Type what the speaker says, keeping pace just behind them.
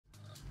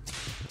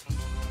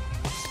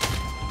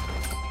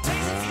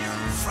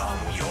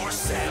from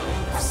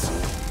yourselves.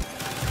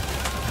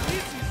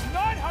 This is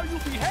not how you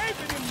behave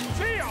in a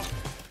museum!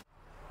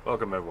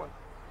 Welcome, everyone.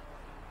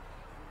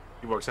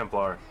 Ewok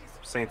Templar,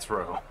 Saints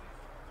Row.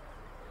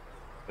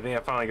 I think I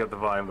finally got the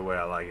volume the way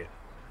I like it.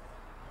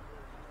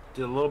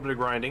 Did a little bit of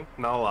grinding,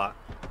 not a lot.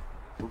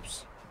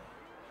 Oops.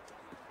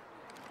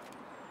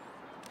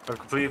 I've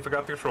completely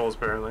forgot the controls,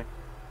 apparently.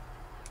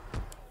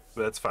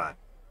 But that's fine.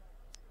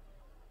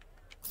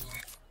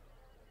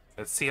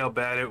 Let's see how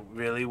bad it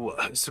really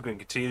was. So we can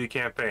continue the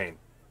campaign.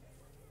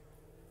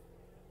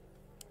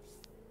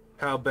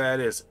 How bad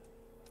is it?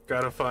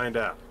 Gotta find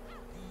out.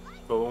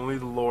 But only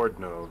the Lord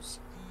knows.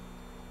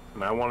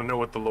 And I want to know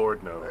what the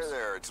Lord knows. Hey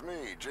there, it's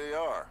me,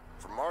 JR.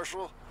 From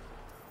Marshall.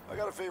 I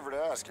got a favor to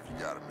ask if you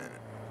got a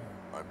minute.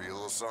 Might be a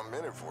little something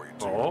in it for you,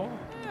 too. Oh?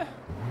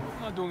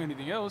 I'm not doing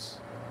anything else.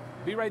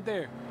 Be right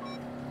there.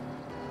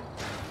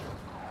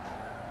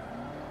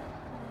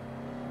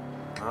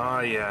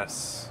 Ah,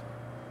 yes.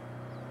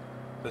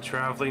 The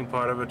traveling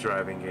part of a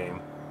driving game.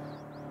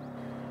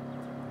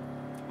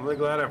 I'm really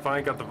glad I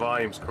finally got the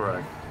volumes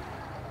correct.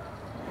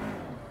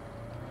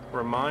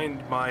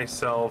 Remind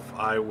myself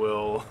I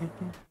will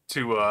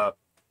to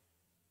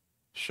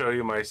show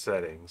you my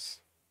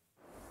settings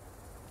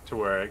to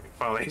where it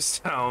finally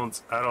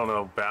sounds, I don't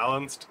know,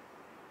 balanced.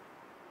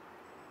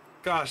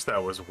 Gosh,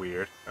 that was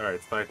weird. Alright,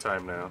 it's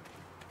nighttime now.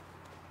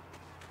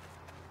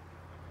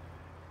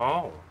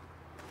 Oh.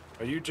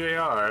 Are you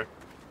JR?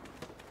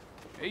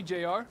 Hey,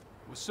 JR.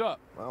 What's up?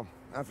 Well,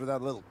 after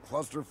that little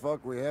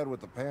clusterfuck we had with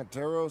the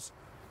Panteros,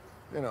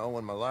 you know,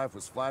 when my life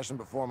was flashing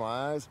before my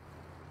eyes,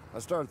 I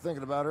started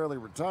thinking about early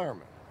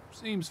retirement.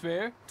 Seems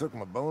fair. Took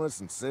my bonus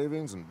and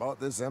savings and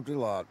bought this empty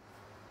lot.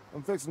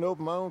 I'm fixing to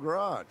open my own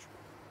garage.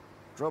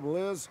 Trouble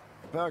is,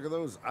 a pack of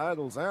those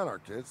idols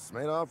anarchists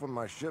made off with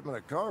my shipment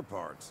of car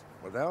parts.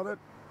 Without it,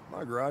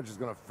 my garage is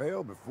gonna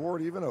fail before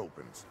it even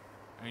opens.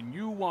 And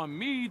you want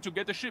me to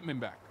get the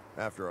shipment back?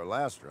 After our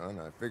last run,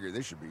 I figured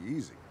this should be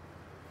easy.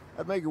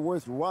 I'd make it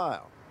worth your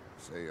while.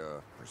 Say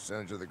a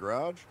percentage of the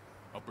garage?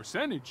 A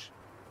percentage?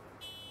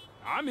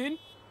 I'm in.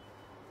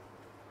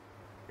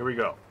 Here we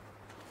go.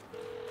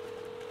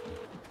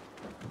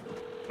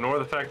 Nor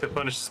the fact that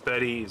punishes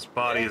Betty's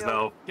body is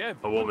now Kev,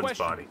 a woman's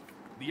question. body.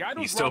 The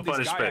idols You still robbed this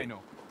punish guy Betty. I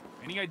know.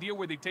 Any idea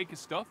where they take his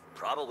stuff?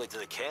 Probably to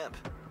the camp.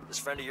 This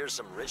friend of yours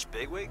some rich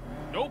bigwig?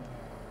 Nope.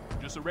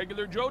 Just a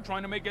regular Joe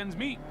trying to make ends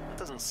meet. That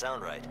doesn't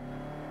sound right.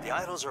 The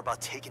idols are about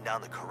taking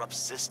down the corrupt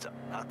system,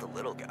 not the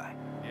little guy.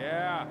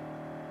 Yeah.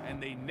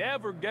 And they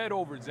never get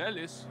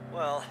overzealous.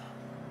 Well,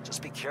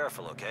 just be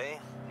careful, okay?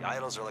 The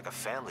idols are like a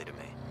family to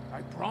me.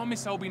 I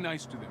promise I'll be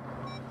nice to them.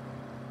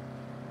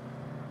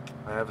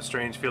 I have a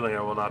strange feeling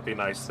I will not be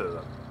nice to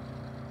them.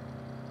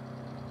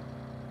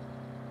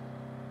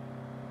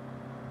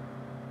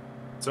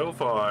 So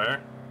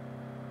far,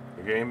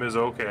 the game is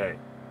okay.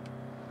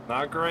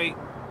 Not great,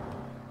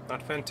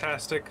 not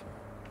fantastic,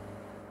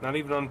 not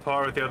even on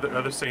par with the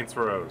other Saints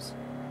Rows.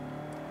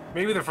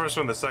 Maybe the first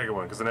one and the second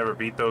one, because I never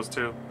beat those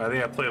two. I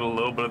think I played a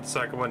little bit of the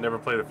second one, never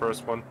played the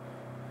first one.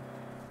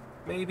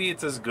 Maybe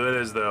it's as good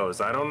as those,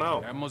 I don't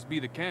know. That must be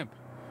the camp.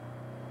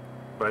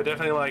 But I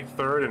definitely like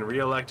Third and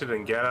Re-elected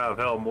and Get Out of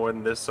Hell more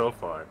than this so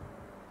far.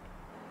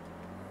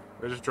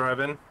 We just drive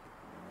in.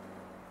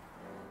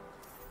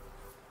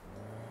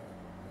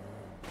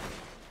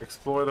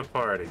 Explore the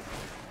party.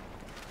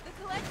 The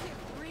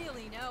collective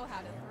really know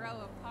how to throw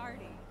a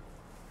party.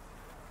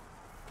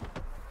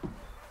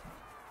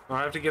 Oh,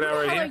 I have to get out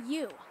Who the right hell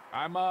here. are you?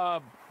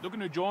 I'm, looking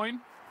to join.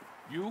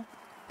 You?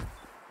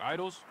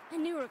 Idols? A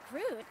new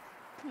recruit?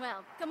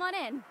 Well, come on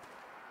in.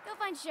 Go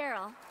find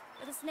Cheryl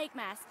with a snake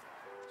mask.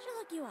 She'll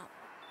hook you up.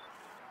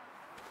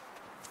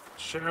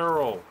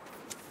 Cheryl.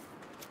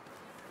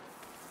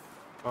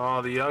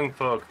 Oh, the young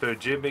folk, they're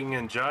jibbing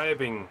and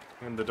jibing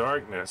in the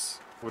darkness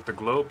with the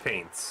glow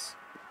paints.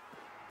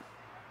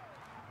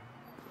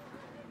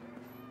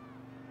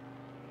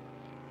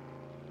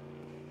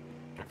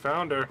 I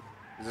found her.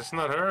 Is this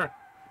not her?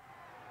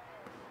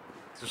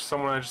 Is there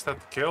someone I just have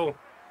to kill?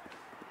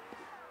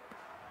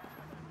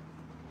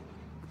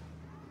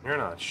 You're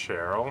not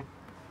Cheryl.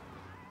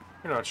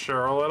 You're not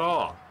Cheryl at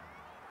all.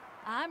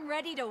 I'm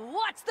ready to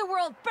watch the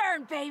world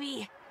burn,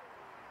 baby!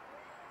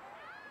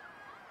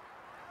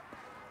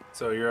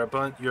 So you're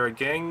a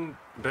gang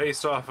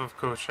based off of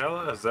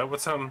Coachella? Is that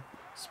what I'm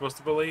supposed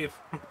to believe?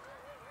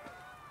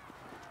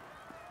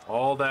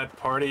 All that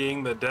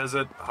partying, the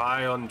desert,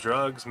 high on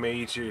drugs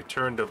made you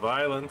turn to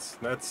violence.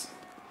 That's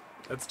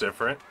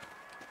different,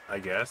 I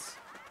guess.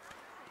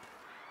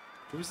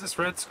 Who's this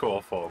Red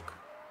Skull folk?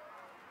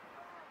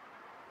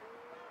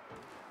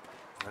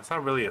 That's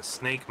not really a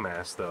snake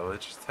mask, though.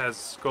 It just has a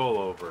skull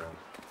over him.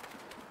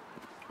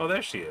 Oh,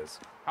 there she is.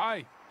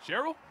 Hi,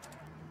 Cheryl?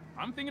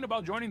 I'm thinking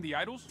about joining the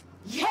idols.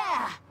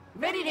 Yeah!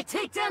 Ready to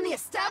take down the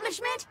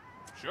establishment?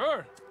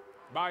 Sure.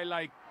 By,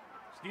 like,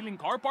 stealing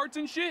car parts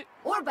and shit?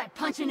 Or by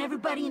punching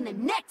everybody in the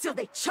neck till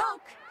they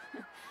choke?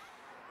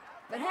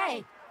 But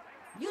hey,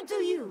 you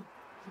do you.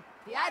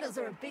 The idols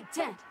are a big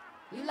tent.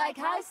 You like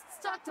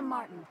heists? Talk to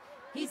Martin.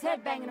 He's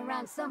headbanging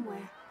around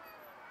somewhere.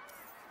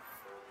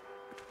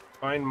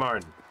 Find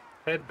Martin.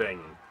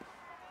 Headbanging.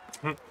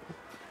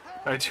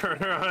 I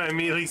turn around and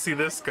immediately see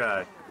this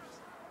guy.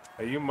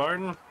 Are you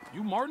Martin?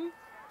 You Martin?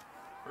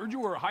 Heard you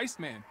were a heist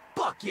man.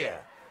 Fuck yeah!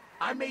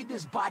 I made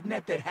this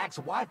botnet that hacks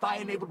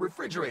Wi-Fi-enabled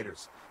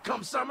refrigerators.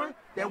 Come summer,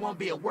 there won't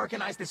be a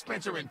working ice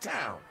dispenser in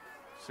town.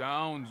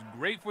 Sounds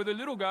great for the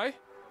little guy.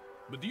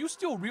 But do you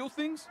steal real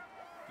things?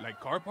 Like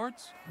car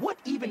parts? What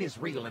even is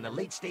real in a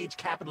late-stage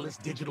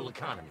capitalist digital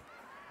economy?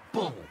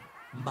 Boom.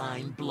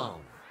 Mind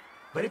blown.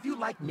 But if you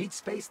like meat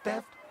space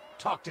theft,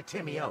 talk to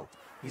Timmy O.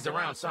 He's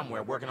around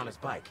somewhere working on his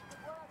bike.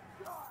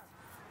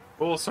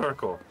 Full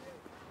circle.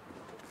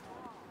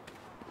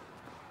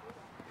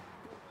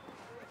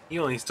 He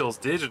only steals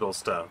digital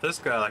stuff. This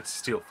guy likes to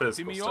steal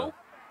physical Timmy O? stuff.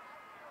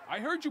 I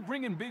heard you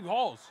bring in big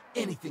hauls.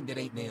 Anything that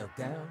ain't nailed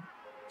down.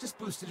 Just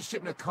boosted a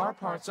shipment of car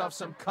parts off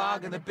some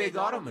cog in the big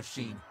auto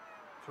machine.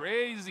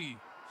 Crazy.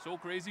 So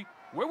crazy.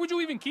 Where would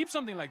you even keep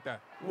something like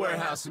that?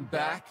 Warehouse and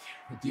back,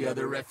 with the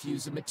other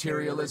refuse of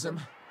materialism.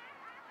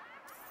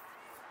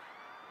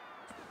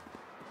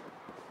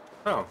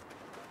 Oh.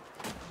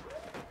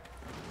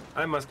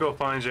 I must go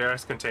find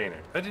JR's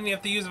container. I didn't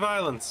have to use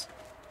violence.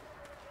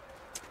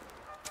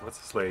 What's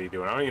this lady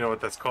doing? I don't even know what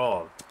that's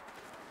called.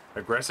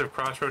 Aggressive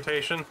cross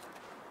rotation?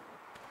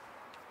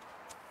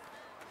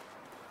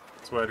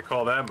 That's what I'd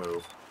call that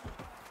move.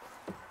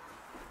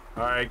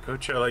 Alright,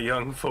 Coachella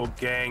young folk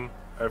gang.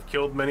 I've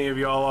killed many of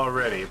y'all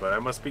already, but I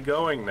must be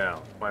going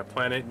now. My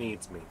planet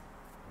needs me.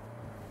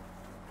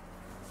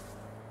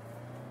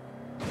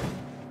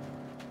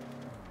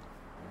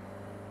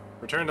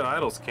 Return to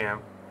Idle's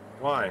camp.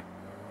 Why?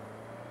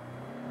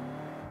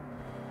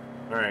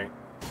 Alright.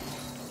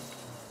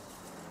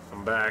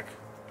 I'm back.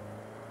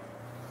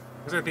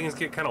 Looks like things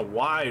get kind of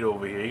wide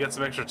over here. You got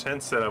some extra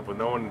tents set up with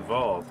no one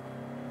involved.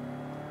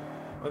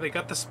 Well, they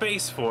got the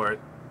space for it.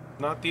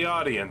 Not the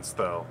audience,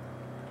 though.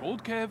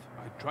 Told Kev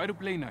I'd try to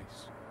play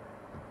nice.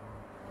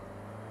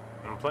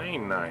 I'm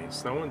playing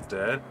nice. No one's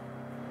dead.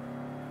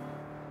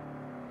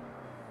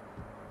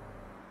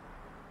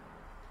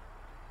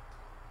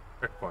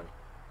 Checkpoint.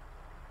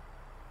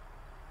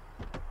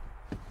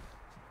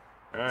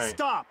 Alright.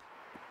 Stop!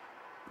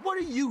 What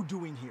are you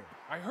doing here?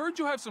 I heard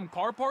you have some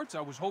car parts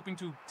I was hoping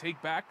to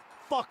take back.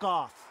 Fuck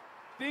off.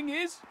 Thing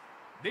is,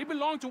 they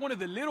belong to one of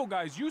the little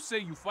guys you say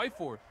you fight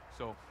for,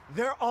 so...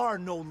 There are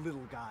no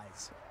little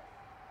guys.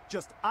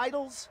 Just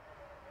idols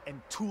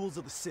and tools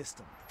of the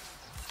system.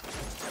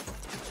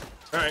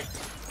 Alright.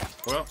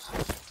 Well.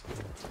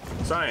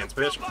 Science,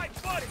 bitch. My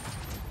buddy!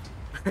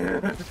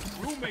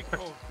 Roommate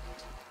code.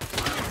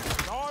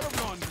 Start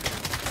of laundry.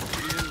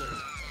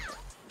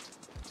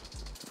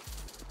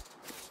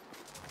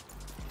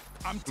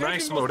 I'm taking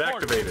Nice those mode parts.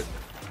 activated.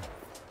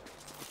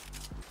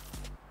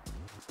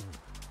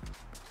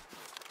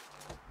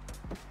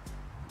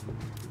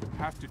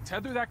 Have to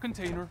tether that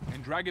container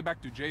and drag it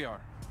back to JR.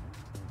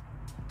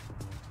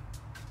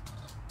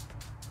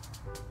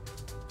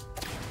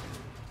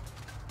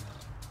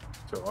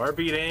 So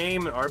RB to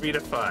aim, RB to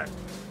fire.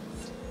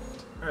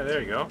 Alright,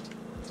 there you go.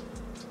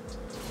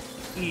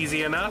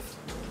 Easy enough.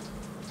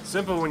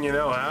 Simple when you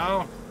know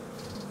how.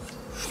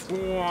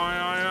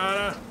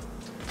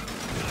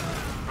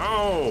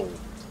 Oh!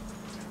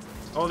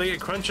 Oh, they get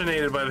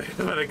crunchinated by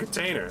the, by the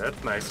container.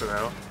 That's nice to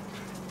know.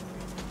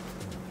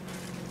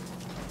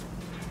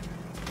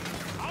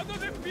 How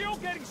does it feel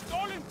getting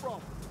stolen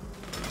from?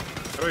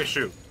 How do I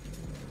shoot?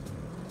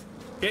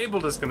 Cable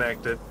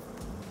disconnected.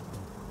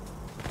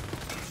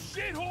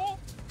 Shithole!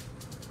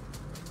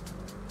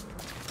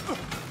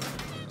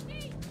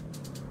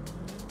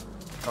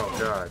 Oh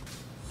god.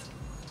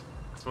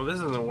 Well, this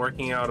isn't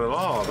working out at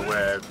all the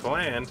way I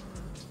planned.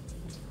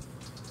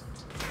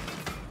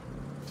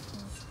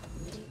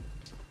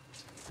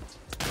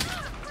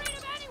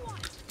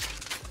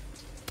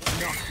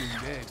 Knocked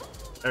him dead.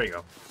 There you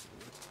go.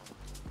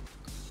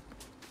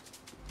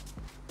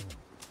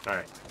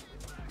 Alright.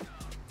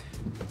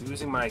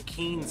 Using my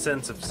keen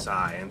sense of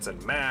science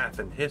and math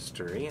and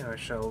history, I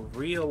shall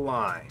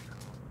realign.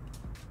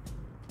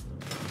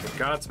 The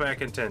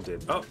Godsmack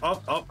intended. Oh,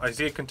 oh, oh, I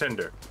see a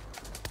contender.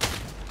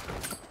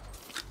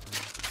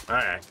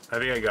 Alright, I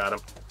think I got him.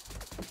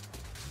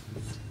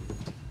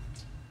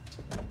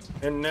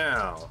 And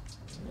now.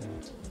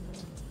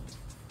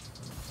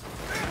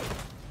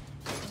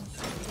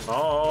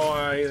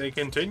 Oh, it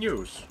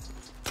continues.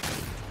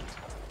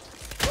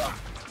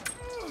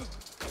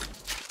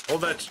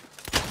 Hold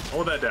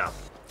that down.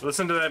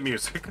 Listen to that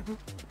music.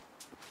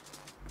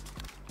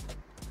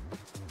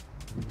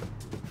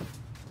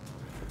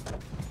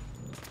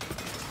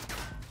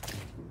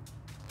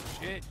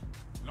 Shit.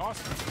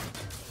 Lost him.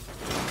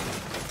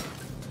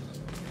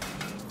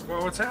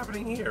 Well, what's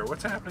happening here?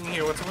 What's happening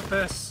here? What's with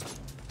this?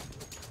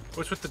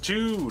 What's with the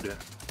Jude?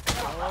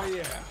 Oh,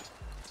 yeah.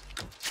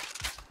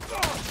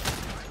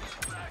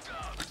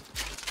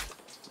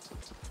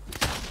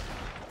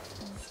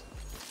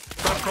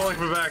 Stop calling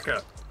for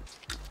backup.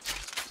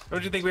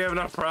 Don't you think we have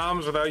enough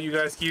problems without you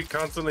guys keep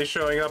constantly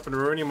showing up and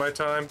ruining my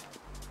time?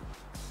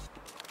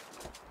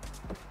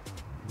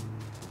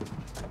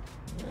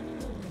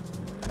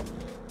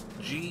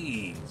 Jeez.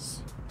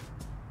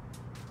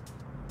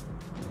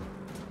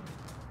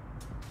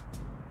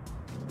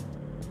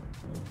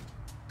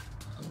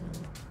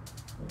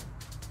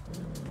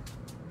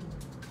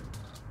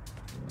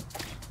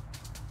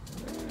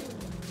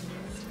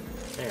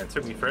 Man, it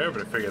took me forever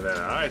to figure that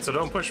out. Alright, so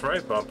don't push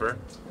right bumper.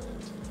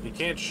 You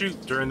can't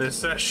shoot during this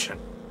session.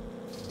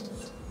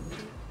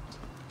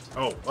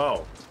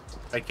 Oh.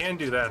 I can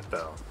do that,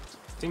 though.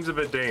 Seems a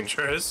bit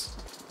dangerous.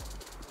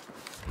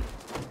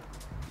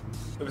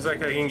 Looks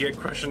like I can get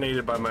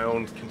crushinated by my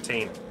own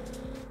container.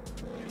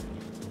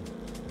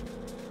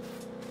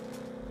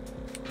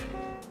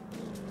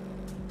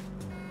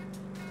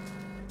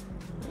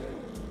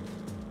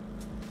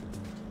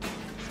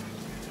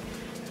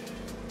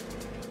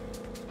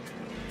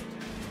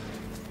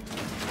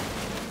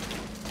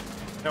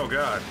 Oh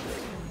god.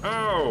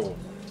 Oh!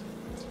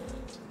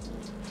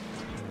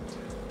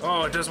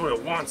 Oh, it does what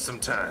it wants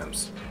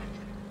sometimes.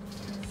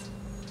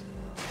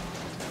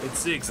 It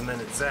zigs and then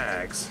it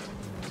zags.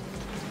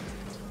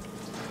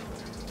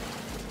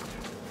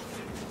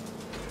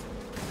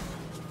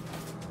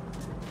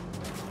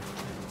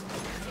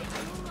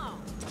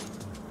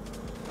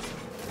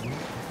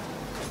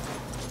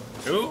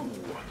 Ooh!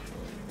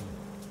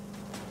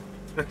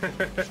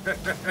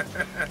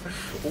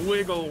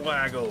 Wiggle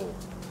waggle.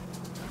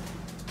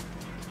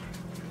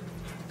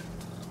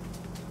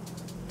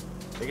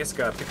 I guess I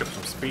gotta pick up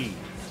some speed.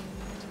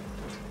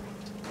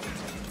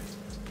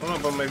 Oh,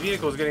 but my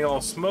vehicle's getting all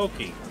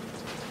smoky.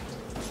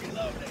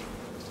 Reloading.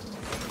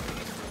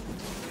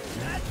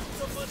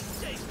 That's a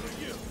mistake for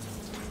you.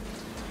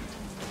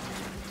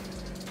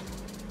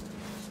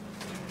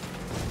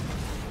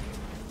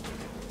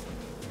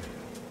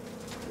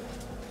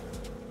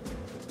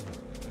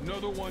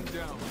 Another one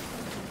down.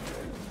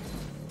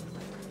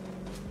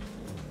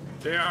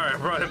 JR, I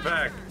brought it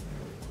back.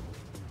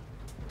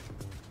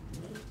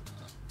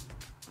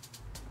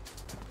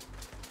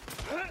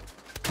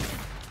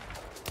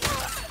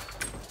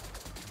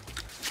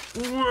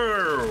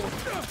 Whoa!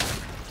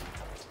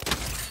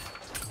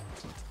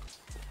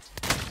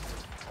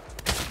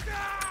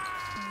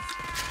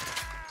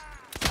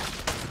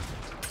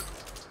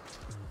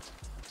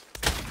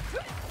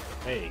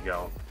 There you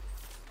go.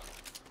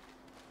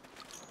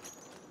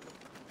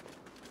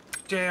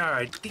 JR,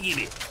 I did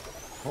it!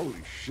 Holy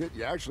shit,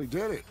 you actually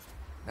did it.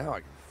 Now I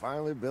can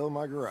finally build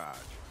my garage.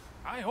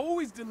 I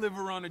always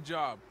deliver on a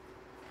job.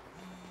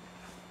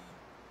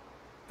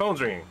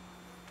 Phone's ringing.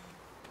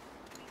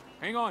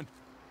 Hang on.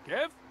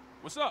 Kev,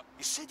 what's up?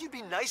 You said you'd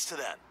be nice to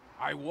them.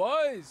 I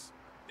was.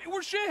 They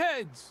were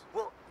shitheads.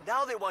 Well,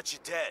 now they want you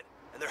dead,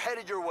 and they're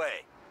headed your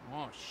way.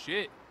 Oh,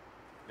 shit.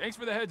 Thanks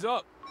for the heads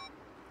up.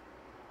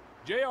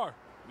 JR,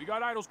 we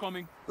got idols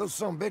coming. Those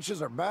some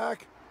bitches are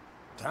back.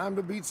 Time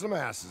to beat some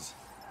asses.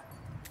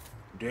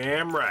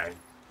 Damn right.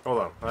 Hold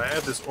on. I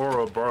have this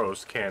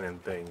Ouroboros cannon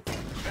thing.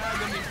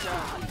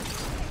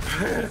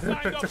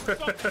 Signed up for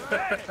something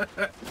bad.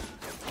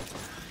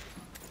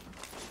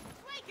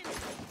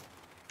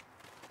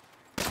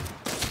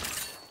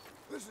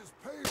 This is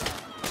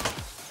payback.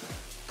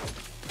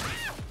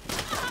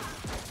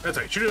 That's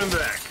right, shoot him in the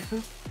back.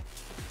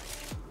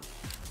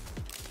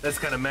 That's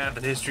the kind of math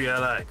and history I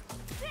like.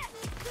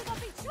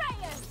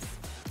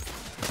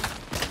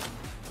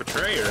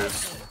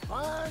 Betrayers?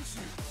 Fine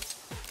shoot.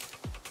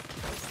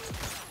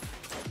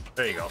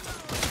 There you go.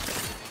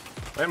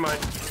 Never mind.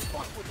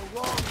 Fuck with the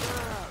wrong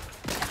man.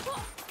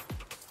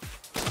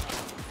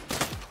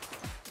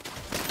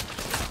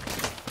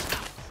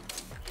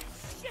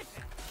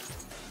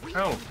 I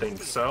don't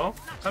think so.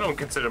 I don't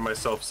consider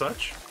myself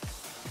such.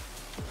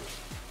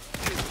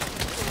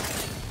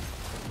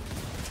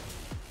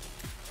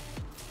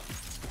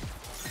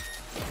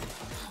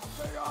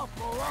 Stay off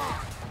the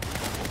line.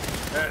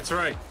 That's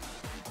right.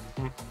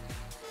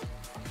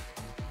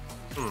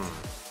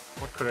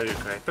 What could I do?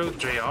 Could I throw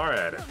JR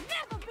at it?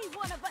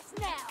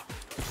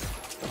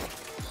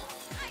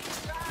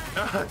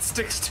 Ah, it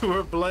sticks to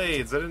her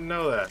blades. I didn't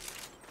know that.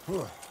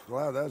 Whew,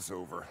 glad that's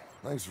over.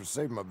 Thanks for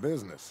saving my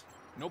business.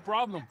 No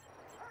problem.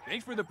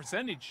 Thanks for the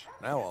percentage.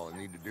 Now all I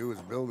need to do is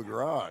build a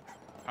garage.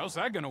 How's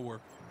that gonna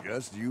work?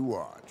 Just you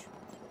watch.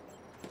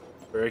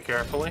 Very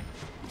carefully.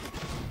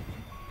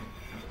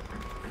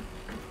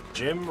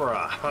 Jim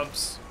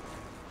Robs.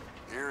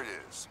 Here it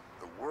is.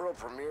 The world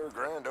premiere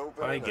grand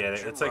opening. I get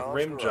it. It's like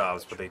Rim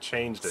Jobs, but they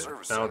changed it.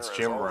 Now it's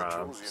Jim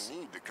Robs. You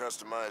need to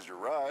customize your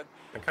ride.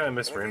 I kind of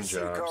miss And Rim if you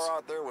see a Jobs. car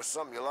out there with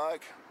something you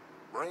like,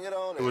 bring it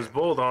on It was in.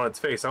 bold on its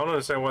face. I don't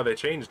understand why they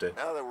changed it.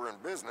 Now that we're in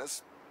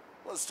business,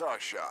 let's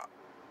talk shop.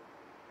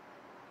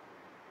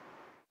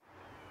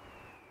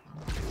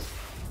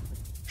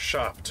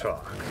 Shop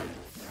talk.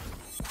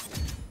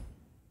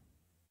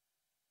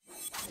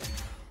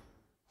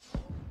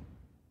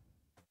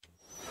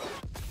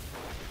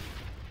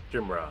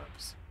 Jim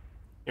Robs.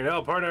 Your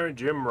now partner,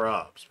 Jim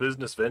Robs.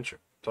 Business venture.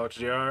 Talk to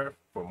JR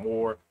for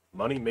more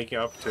money-making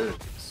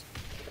opportunities.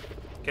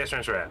 Cash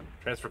transfer app.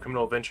 Transfer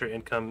criminal venture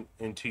income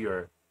into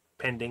your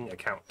pending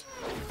account.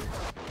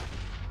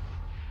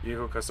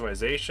 Vehicle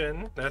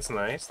customization. That's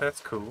nice. That's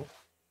cool.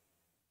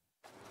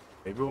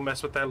 Maybe we'll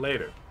mess with that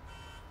later.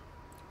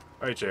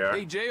 Alright, JR.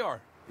 Hey,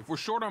 JR, if we're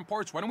short on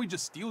parts, why don't we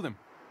just steal them?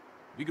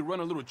 We could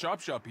run a little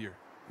chop shop here.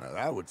 Now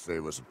that would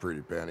save us a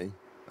pretty penny.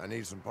 I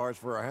need some parts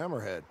for a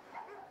hammerhead.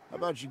 How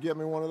about you get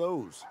me one of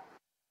those?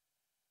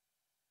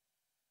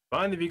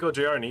 Find the vehicle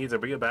JR needs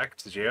and bring it back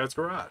to JR's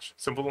garage.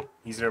 Simple,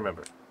 easy to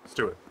remember. Let's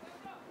do it.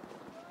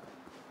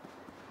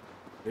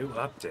 New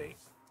update.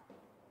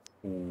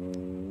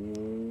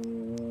 Ooh.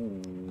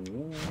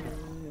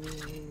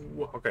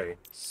 Okay,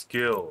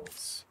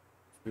 skills.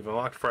 We've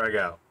unlocked Frag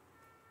Out.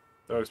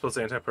 No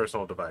explosive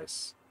anti-personal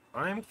device.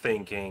 I'm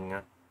thinking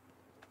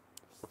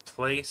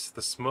replace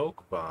the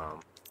smoke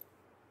bomb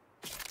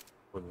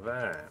with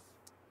that.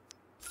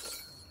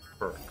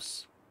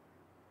 Perks.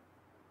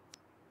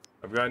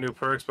 I've got new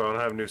perks, but I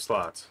don't have new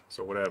slots,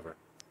 so whatever.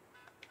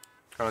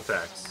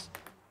 Contacts.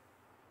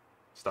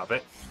 Stop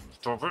it.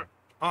 Stop it.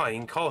 Oh, you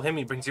can call him,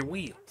 he brings you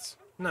wheels.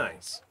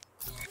 Nice.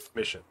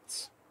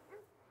 Missions.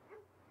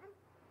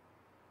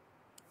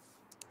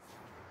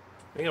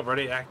 I think I've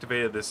already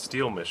activated this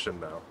steel mission,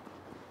 though.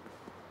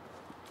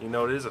 You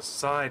know, it is a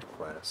side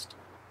quest.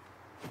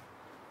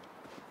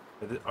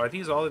 Are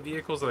these all the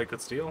vehicles that I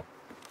could steal?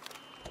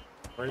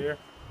 Right here?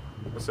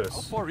 What's this?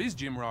 How far is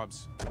Jim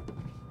Rob's?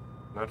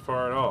 Not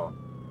far at all.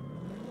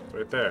 It's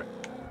right there.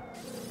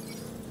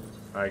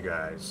 Hi,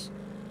 guys.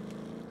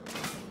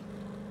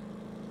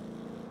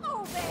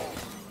 Oh,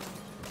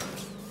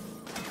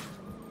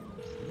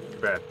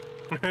 man.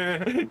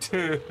 Bad.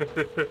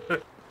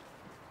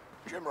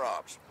 Jim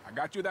Robs. I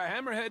got you that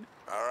hammerhead.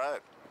 All right.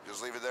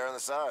 Just leave it there on the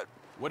side.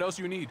 What else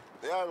you need?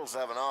 The Idols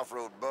have an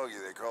off-road buggy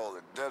they call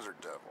the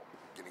Desert Devil.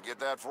 Can you get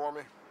that for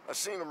me? I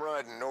seen them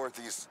riding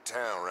northeast of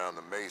town around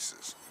the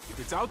mesas. If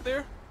it's out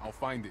there, I'll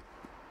find it.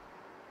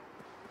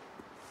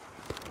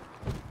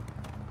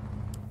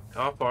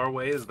 How far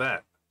away is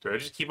that? Do I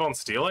just keep on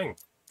stealing?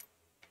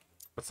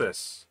 What's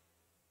this?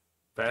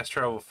 Fast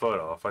travel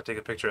photo. If I take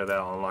a picture of that,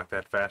 I'll unlock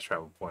that fast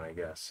travel point, I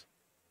guess.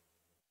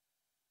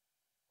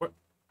 What?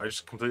 I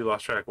just completely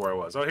lost track of where I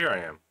was. Oh, here I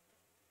am.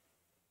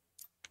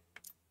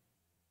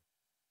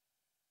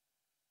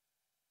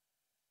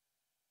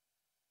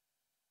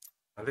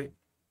 I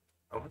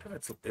wonder if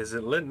it's... Is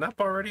it lit up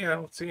already? I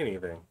don't see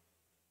anything.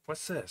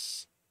 What's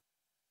this?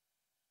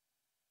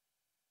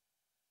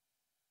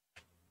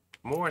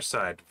 More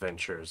side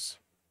ventures.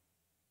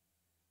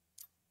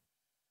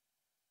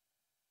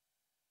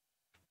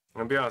 I'm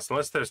gonna be honest,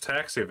 unless there's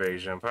tax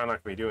evasion, I'm probably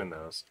not gonna be doing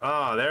those.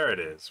 Ah, there it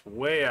is.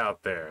 Way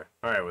out there.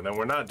 Alright, well then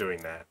we're not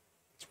doing that.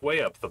 It's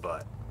way up the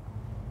butt.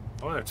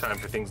 I don't have time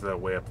for things that are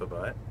way up the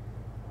butt.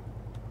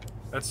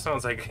 That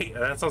sounds like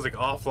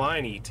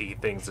offline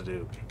ET things to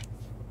do.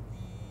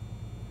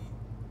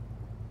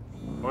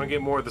 I want to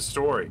get more of the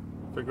story.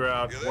 Figure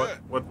out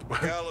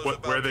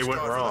where they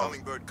went wrong.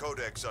 Hummingbird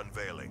Codex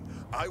unveiling.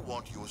 I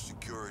want your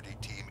security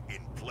team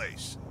in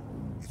place.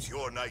 It's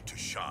your night to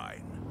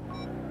shine.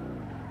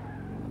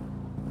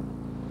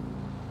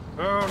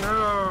 Oh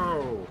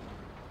no!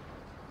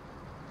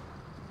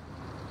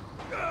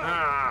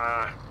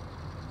 Ah!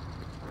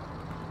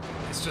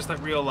 It's just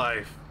like real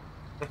life.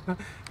 It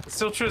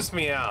still trips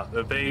me out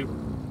that they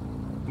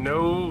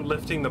no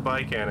lifting the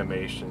bike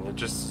animation. It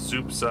just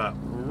zoops up.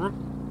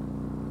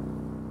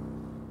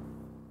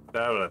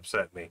 That would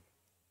upset me.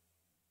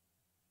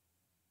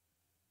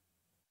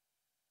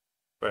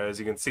 But as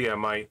you can see, I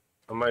might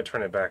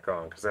turn it back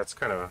on because that's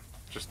kind of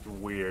just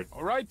weird.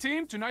 All right,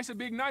 team. Tonight's a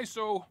big night,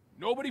 so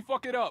nobody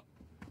fuck it up.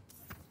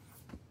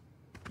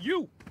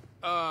 You,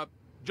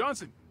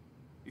 Johnson,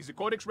 is the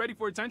Codex ready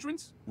for its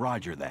entrance?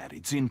 Roger that.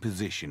 It's in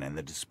position, and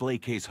the display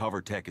case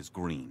hover tech is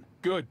green.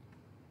 Good.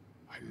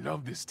 I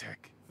love this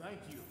tech. Thank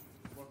you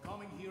for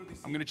coming here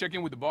this I'm gonna check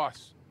in with the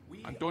boss.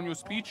 Antonio's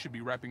speech should be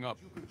wrapping up.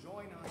 You could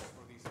join us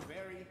for this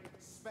very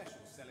special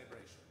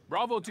celebration.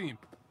 Bravo, team.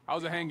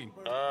 How's it hanging?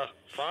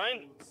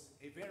 Fine.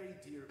 A very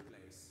dear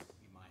place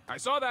in my heart. I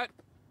saw that.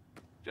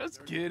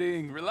 Just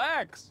kidding.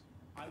 Relax.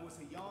 I was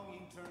a young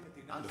intern at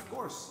the And of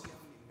course,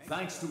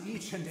 thanks to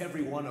each and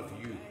every one of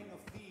you.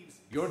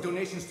 Your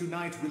donations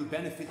tonight will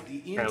benefit the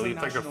Can I leave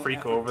like a international freak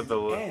effort over the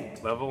to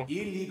end level?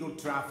 illegal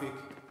traffic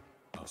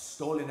of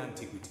stolen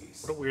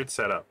antiquities. What a weird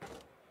setup.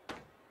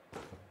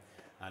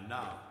 And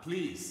now,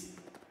 please,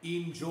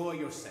 enjoy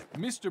your set.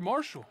 Mr.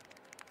 Marshall,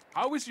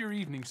 how was your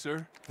evening,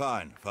 sir?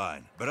 Fine,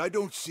 fine. But I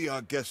don't see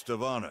our guest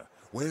of honor.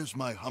 Where's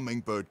my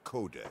Hummingbird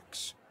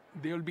Codex?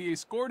 They'll be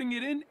escorting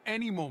it in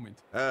any moment.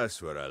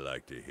 That's what I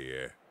like to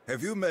hear.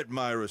 Have you met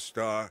Myra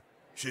Starr?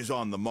 She's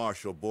on the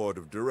Marshall Board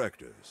of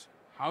Directors.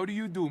 How do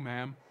you do,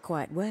 ma'am?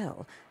 Quite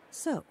well.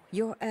 So,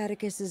 you're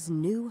Atticus's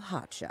new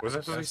hotshot. Was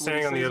I supposed to be That's what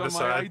standing it on the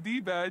says other on my side? ID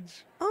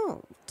badge.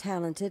 Oh,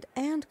 talented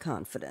and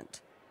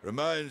confident.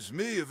 Reminds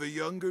me of a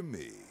younger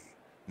me.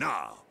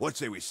 Now, what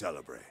say we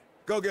celebrate?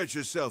 Go get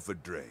yourself a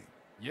drink.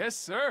 Yes,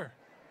 sir.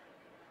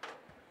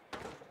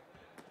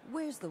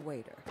 Where's the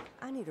waiter?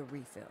 I need a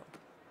refill.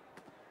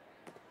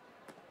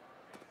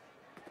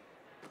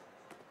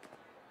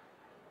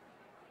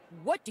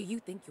 What do you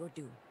think you're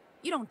doing?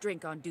 You don't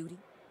drink on duty.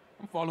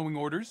 I'm following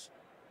orders.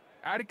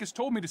 Atticus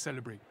told me to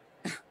celebrate.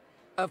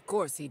 Of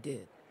course he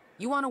did.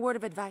 You want a word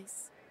of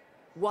advice?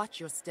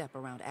 Watch your step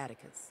around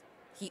Atticus.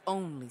 He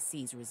only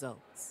sees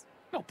results.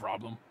 No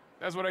problem.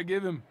 That's what I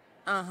give him.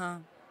 Uh-huh.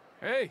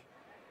 Hey,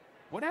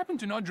 what happened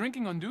to not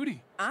drinking on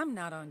duty? I'm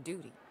not on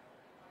duty.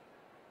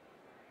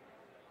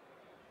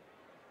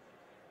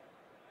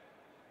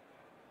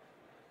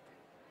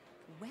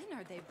 When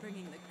are they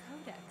bringing the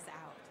codex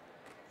out?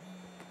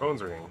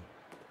 Phone's ringing.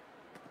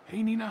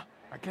 Hey, Nina.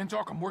 I can't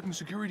talk. I'm working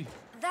security.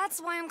 That's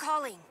why I'm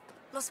calling.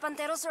 Los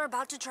Panteros are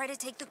about to try to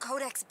take the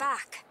codex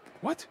back.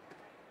 What?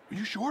 Are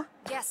you sure?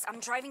 Yes, I'm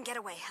driving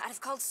getaway. I'd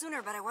have called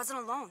sooner, but I wasn't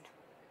alone.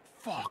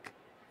 Fuck.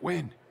 When?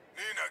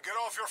 Nina, get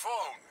off your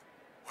phone.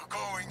 We're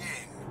going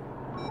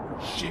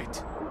in.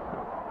 Shit.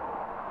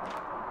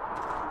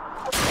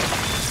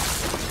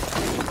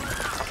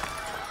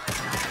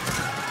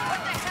 What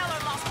the hell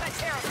are Los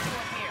Panteros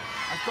doing here?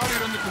 I've got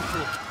it under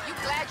control. You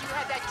glad you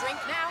had that drink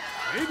now?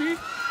 Maybe.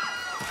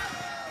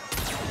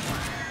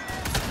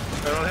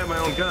 I don't have my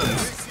own guns.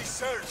 This is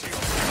Sergio.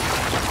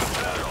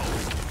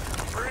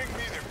 Bring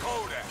me the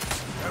codex.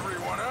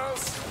 Everyone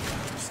else,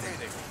 stay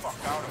the fuck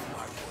out of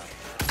my way.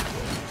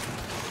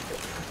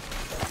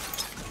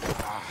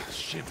 Ah,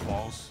 shit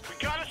balls. We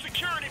got a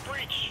security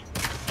breach.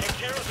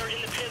 Panteros are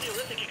in the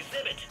Paleolithic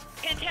exhibit.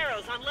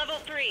 Panteros on level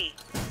 3.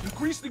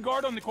 Increase the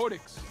guard on the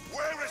codex.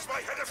 Where is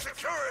my head of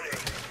security?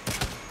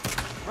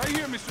 Right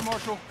here, Mr.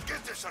 Marshall.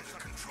 Get this under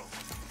control.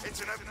 It's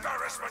an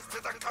embarrassment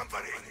to the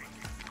company.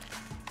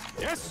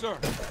 Yes, sir.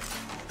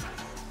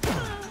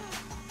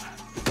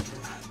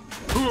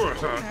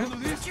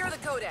 Secure the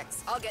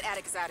codex. I'll get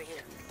Atticus out of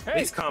here. Hey,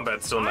 These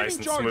combat's still I'm nice in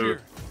and charge smooth.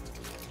 here.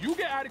 You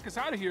get Atticus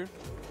out of here.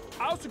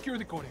 I'll secure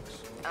the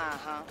codex.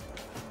 Uh-huh.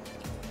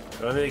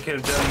 The only thing they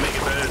could have done to make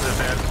it better is if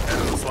they had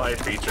the slide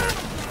feature.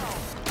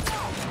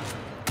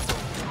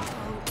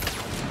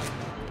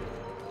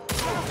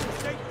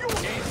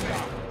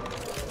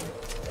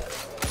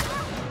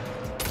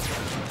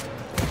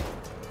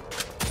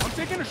 I'm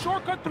taking a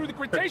shortcut through the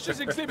Cretaceous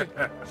exhibit.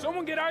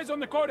 Someone get eyes on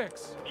the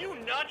codex. You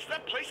nuts?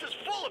 That place is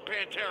full of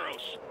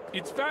Panteros.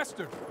 It's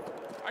faster.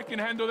 I can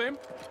handle them.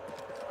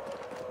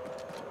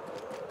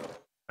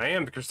 I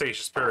am the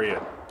Cretaceous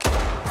period.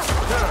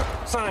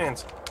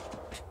 Science.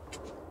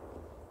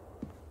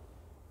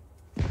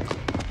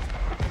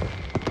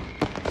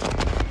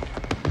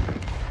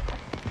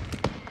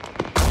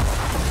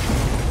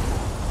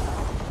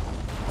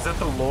 Is that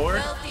the Lord?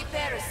 Wealthy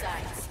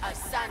parasites of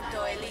Santo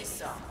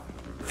Eliso.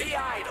 The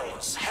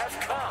idols have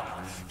come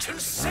to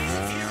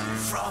save you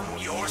from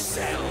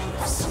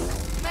yourselves.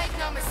 Make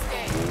no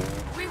mistake,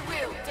 we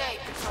will take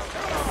the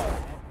codex.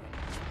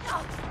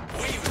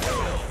 We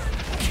will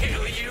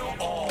kill you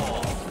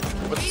all.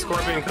 What's the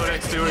Scorpion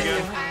Codex do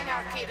again?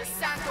 Anarchy to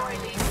Santo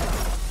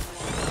Eliso.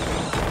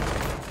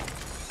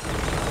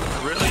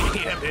 Really?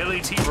 He had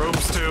LAT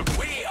ropes too?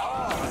 We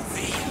are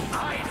the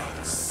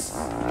idols.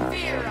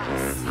 Fear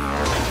us.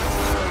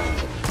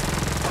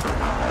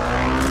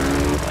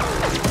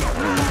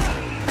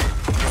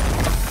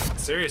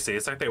 Seriously,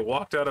 it's like they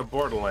walked out of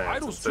Borderlands and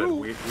Idols said, too.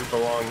 we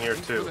belong here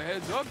Thanks too. for the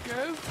heads up,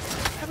 Kev.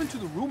 What happened to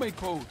the roommate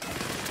code?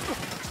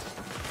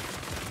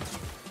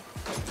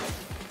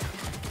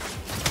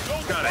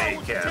 Gotta hate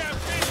Kev.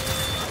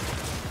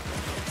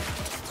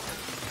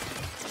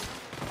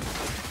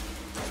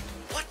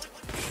 What a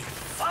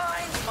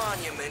fine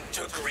monument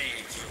to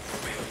greed you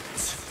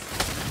built.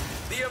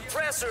 The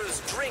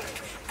oppressors drink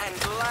and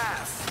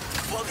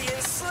laugh, while the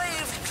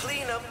enslaved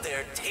clean up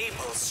their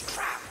table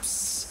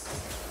scraps.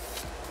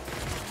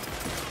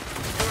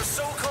 Your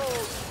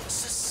so-called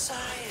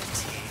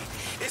society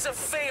is a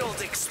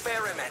failed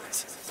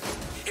experiment.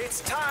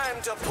 It's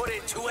time to put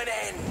it to an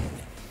end.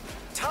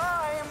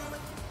 Time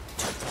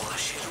to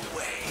wash it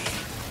away.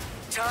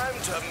 Time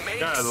to make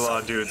God, there's a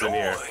lot of dudes in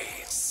here.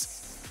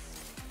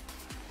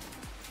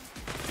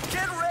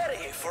 Get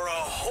ready for a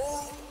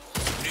whole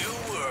new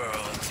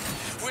world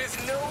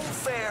with no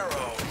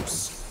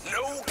pharaohs,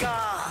 no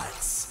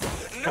gods,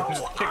 no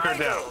Just kick her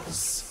down.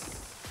 idols,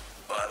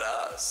 but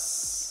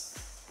us.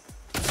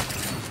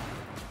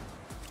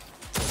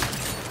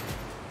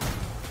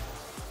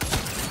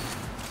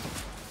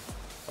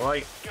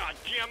 Like, God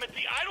damn it,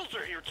 the idols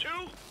are here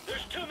too.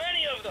 There's too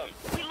many of them.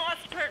 We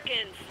lost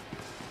Perkins.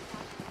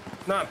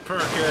 not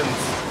Perkins.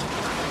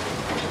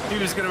 He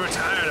was gonna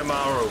retire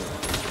tomorrow.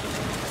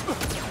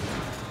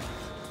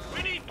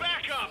 We need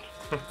backup.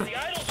 The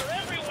idols are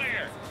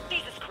everywhere.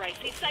 Jesus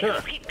Christ, these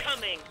cycles keep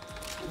coming.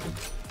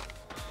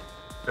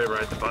 They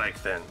ride the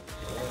bike then.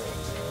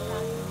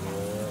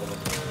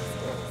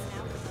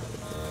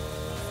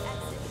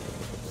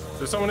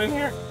 There's someone in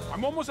here?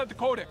 I'm almost at the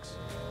codex.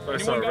 I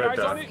saw Anyone a got red eyes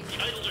dot. on it?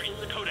 The idols are in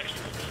the codex.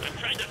 I'm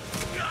trying to.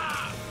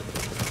 Ah!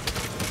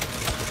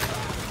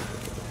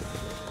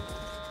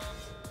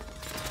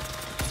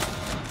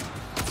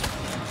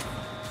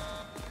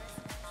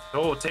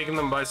 Oh, taking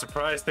them by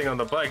surprise thing on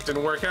the bike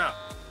didn't work out.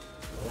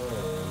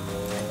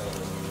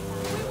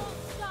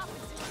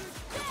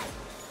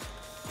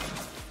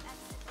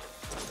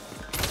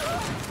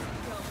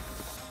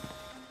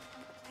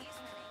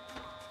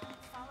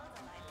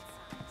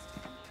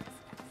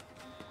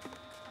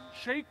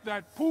 Shake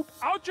that poop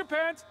out your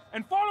pants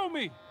and follow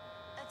me.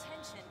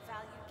 Attention,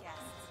 valued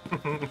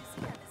guests. Museum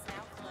is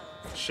now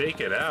closed.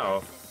 Shake it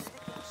out.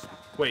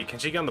 Wait, can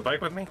she get on the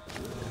bike with me?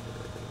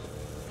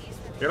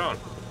 Get on.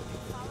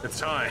 It's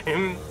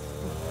time.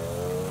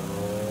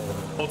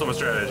 Ultimate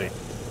strategy.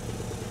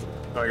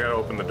 Oh, I gotta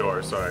open the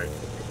door, sorry.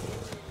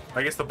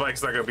 I guess the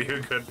bike's not gonna be a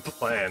good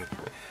plan.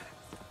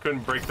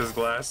 Couldn't break this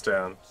glass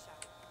down.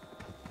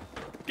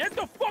 Get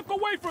the fuck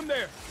away from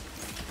there!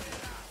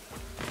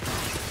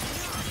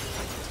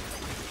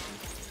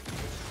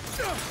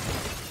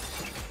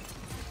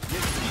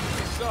 Let's keep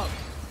this up.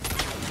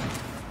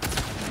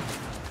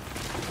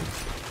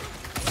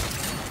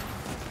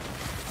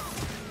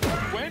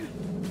 Gwen,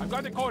 I've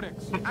got the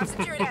codex. I'm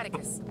secured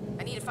Atticus.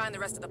 I need to find the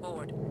rest of the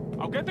board.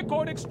 I'll get the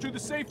codex to the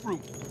safe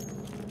room.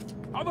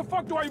 How the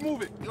fuck do I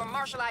move it? Your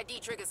martial ID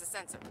triggers the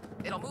sensor.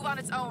 It'll move on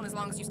its own as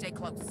long as you stay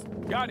close.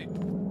 Got it.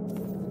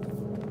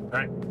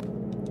 Alright.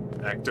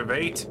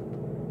 Activate.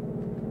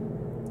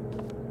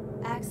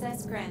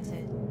 Access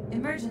granted.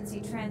 Emergency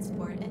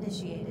transport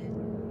initiated.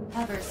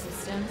 Hover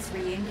systems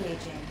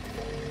re-engaging.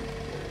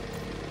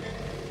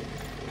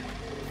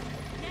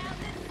 Now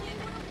let's see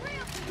what a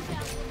real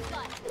female looks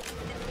like.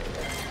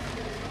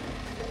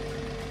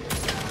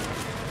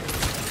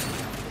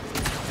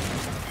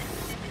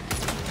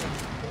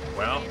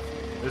 Well,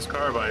 this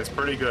carbine's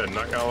pretty good,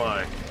 not gonna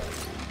lie.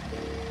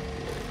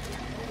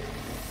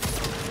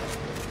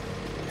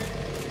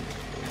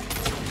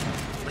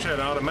 Wish I had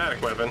an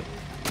automatic weapon.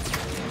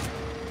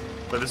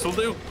 But this will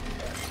do.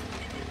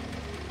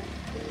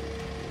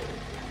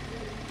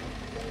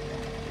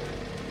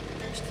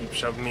 Just keep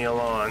shoving me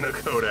along, the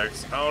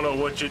codex. I don't know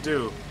what you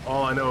do.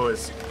 All I know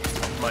is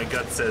my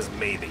gut says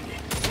maybe.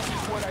 This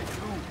is what I do.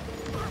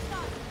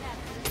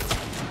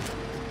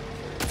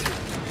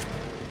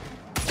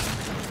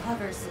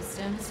 Hover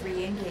systems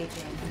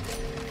re-engaging.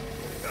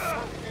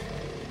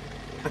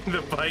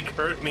 The bike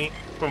hurt me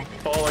from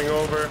falling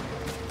over.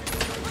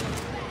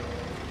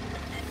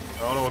 I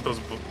don't know what those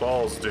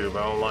balls do,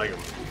 but I don't like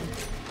them.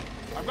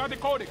 I've got the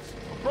codex.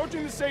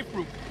 Approaching the safe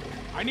room.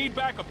 I need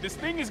backup. This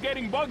thing is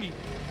getting buggy.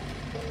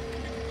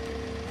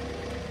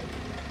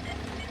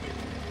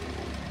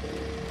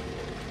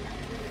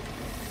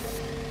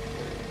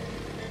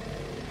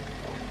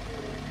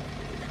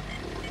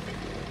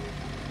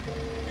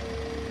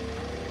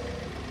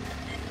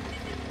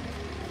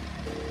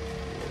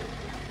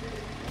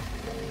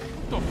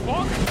 What the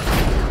fuck?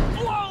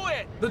 Blow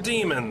it! The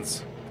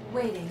demons.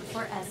 Waiting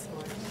for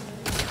escort.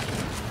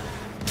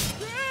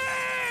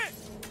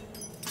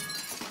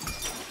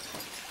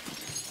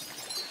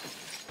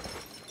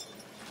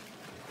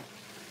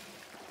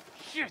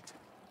 Shit!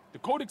 The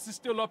codex is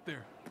still up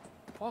there.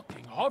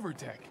 Fucking hover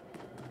tech.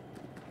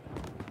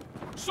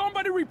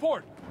 Somebody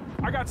report!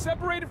 I got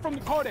separated from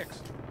the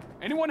codex.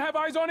 Anyone have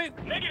eyes on it?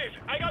 Negative.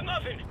 I got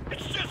nothing.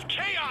 It's just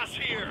chaos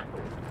here.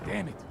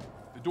 Damn it.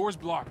 The door's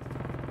blocked.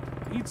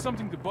 I need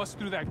something to bust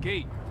through that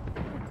gate.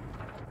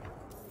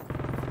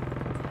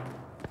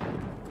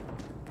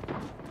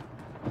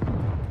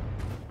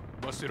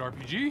 Busted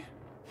RPG?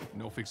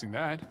 No fixing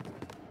that.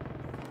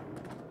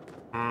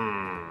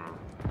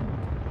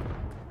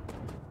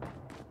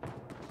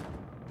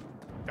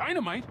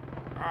 Dynamite?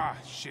 Ah,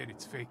 shit,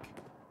 it's fake.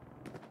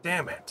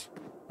 Damn it.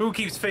 Who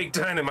keeps fake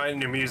dynamite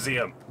in your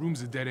museum?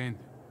 Room's a dead end.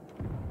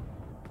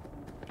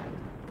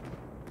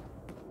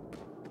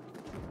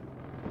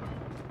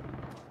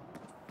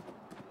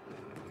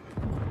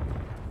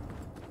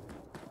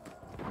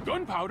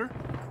 Gunpowder?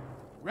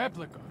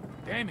 Replica.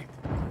 Damn it.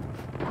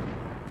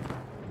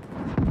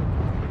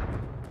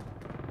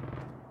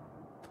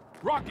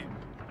 Rocket.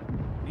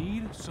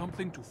 Need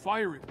something to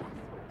fire it with.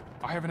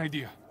 I have an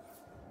idea.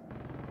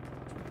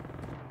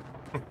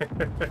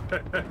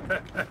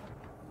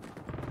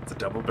 It's a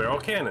double barrel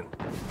cannon.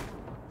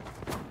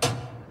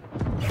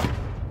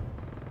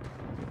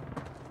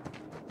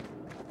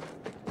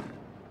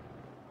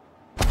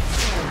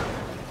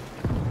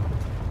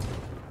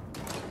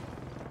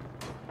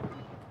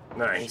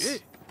 Nice.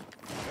 Shit.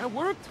 That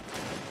worked.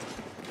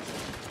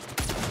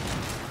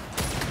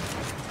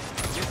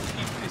 Let's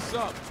keep this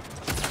up.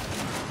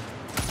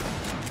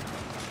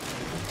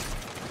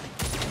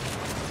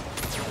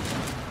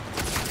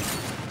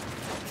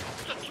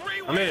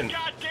 I'm in.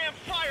 Goddamn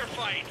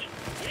firefight.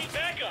 We need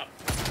backup.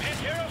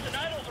 Panteros and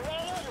idols are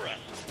all over us.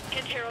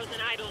 Panteros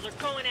and idols are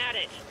going at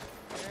it.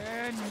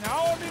 And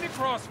now I'm in a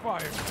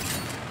crossfire.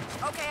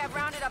 Okay, I've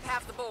rounded up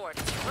half the board.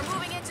 We're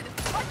moving into the...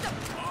 What the...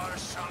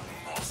 Martian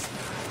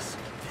monsters.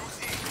 You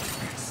think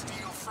you can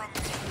steal from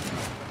me?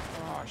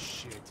 Oh,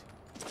 shit.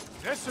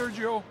 Yes,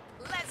 Sergio.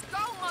 Let's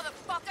go,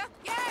 motherfucker!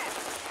 Yeah!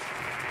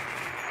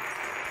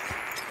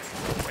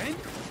 When?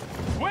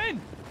 When?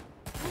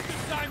 You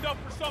just signed up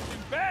for something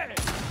bad.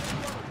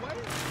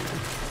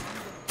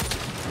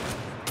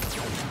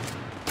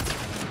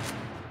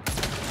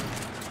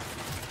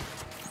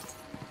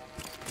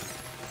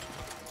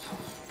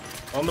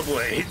 On the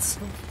blades.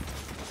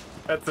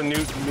 That's a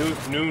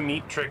new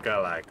neat trick I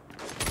like.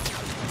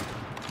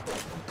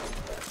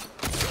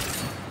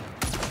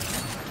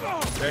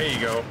 There you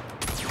go.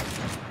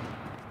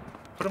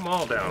 Put them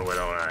all down, why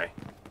don't I?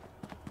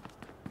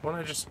 Why don't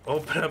I just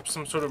open up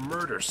some sort of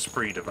murder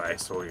spree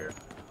device over here?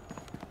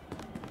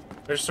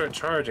 I just start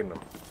charging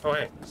them. Oh,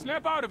 hey.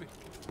 Snap out of it.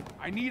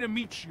 I need a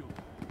meat shield.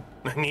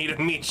 I need a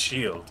meat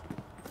shield.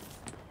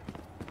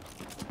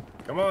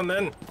 Come on,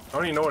 then. I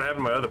don't even know what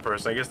happened to my other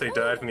person. I guess they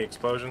died from the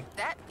explosion.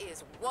 That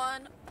is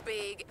one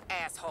big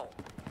asshole.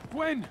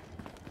 Gwen,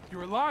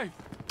 you're alive.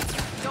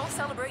 Don't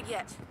celebrate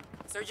yet.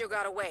 Sergio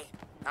got away.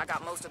 I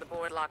got most of the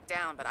board locked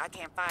down, but I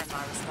can't find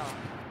my Star.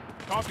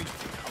 Copy.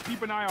 I'll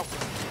keep an eye out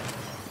for him.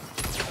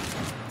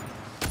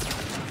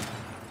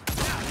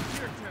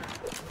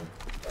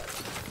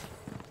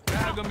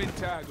 Tag him and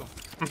tag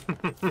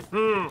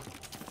him.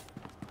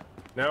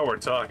 Now we're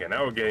talking.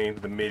 Now we're getting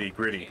into the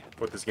nitty-gritty.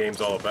 What this game's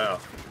all about.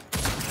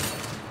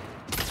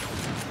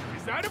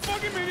 Is that a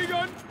fucking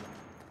minigun?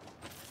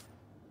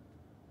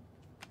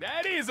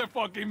 That is a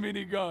fucking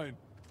minigun.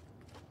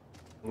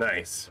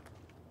 Nice.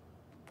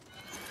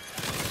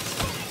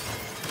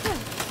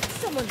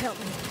 Someone help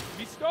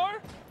me.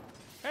 Star?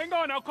 Hang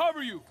on, I'll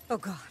cover you. Oh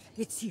God,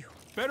 it's you.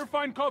 Better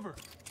find cover.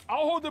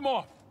 I'll hold them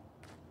off.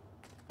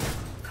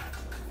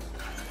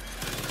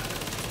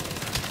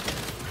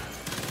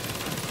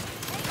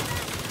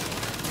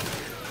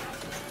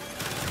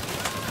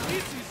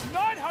 This is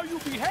not how you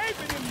behave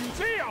in a museum!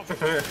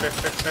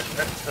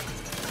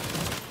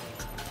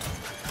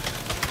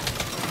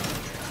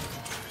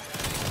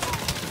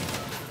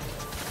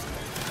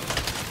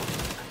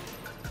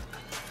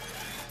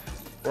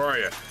 Where are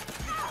you?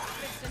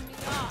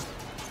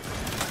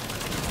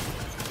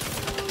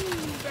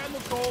 That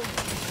looked old.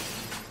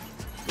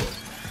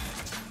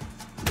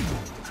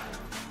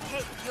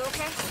 Hey, you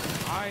okay?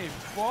 I am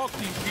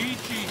fucking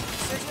peachy.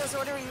 Sergio's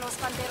ordering Los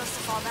Panteros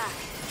to fall back.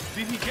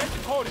 Did he get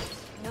the codex?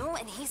 No,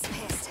 and he's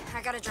pissed.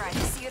 I gotta drive.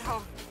 See you at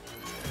home.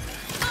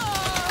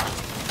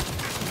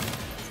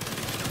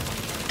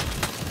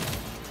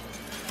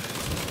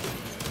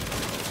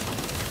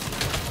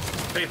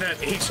 Take that,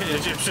 ancient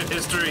Egyptian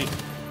history.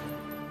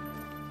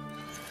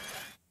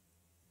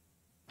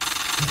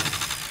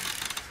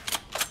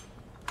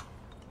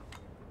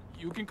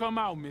 You can come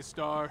out, Miss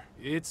Star.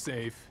 It's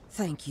safe.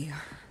 Thank you.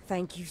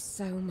 Thank you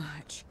so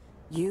much.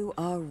 You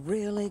are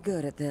really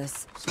good at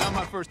this. It's not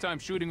my first time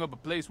shooting up a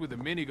place with a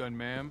minigun,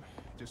 ma'am.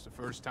 Just the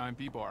first time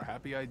people are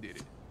happy I did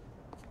it.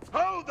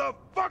 How the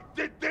fuck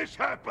did this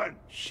happen?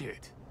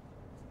 Shit.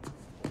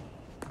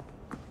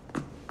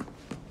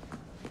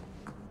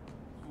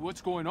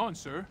 What's going on,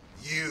 sir?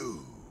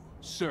 You.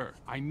 Sir,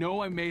 I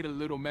know I made a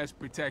little mess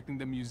protecting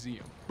the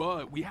museum,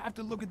 but we have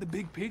to look at the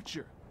big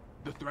picture.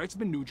 The threat's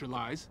been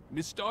neutralized,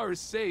 Miss Star is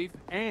safe,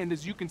 and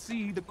as you can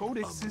see, the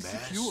codex is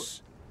secure.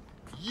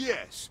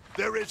 Yes,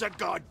 there is a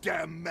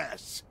goddamn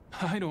mess.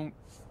 I don't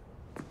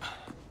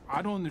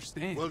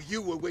understand. Well,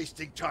 you were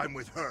wasting time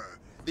with her.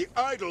 The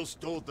idol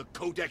stole the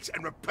codex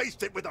and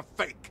replaced it with a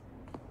fake.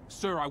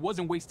 Sir, I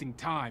wasn't wasting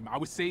time. I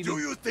was saving... Do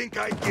you think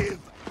I give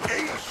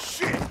a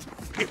shit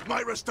if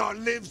Myra Star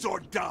lives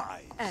or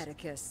dies?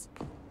 Atticus.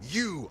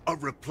 You are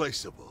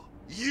replaceable.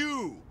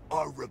 You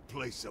are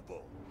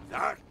replaceable.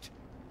 That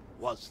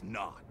was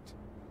not.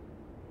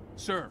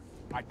 Sir,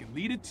 I can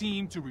lead a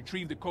team to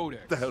retrieve the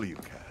codex. The hell you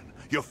can.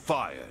 You're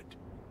fired.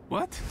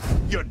 What?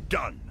 You're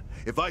done.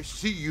 If I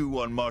see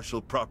you on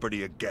Marshall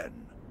property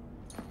again,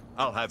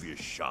 I'll have you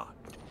shot.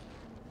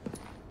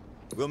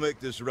 We'll make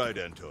this right,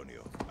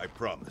 Antonio. I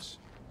promise.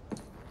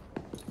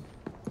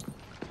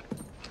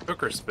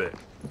 Hooker spit.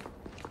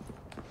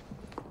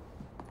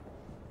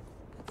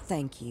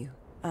 Thank you.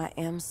 I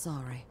am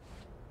sorry.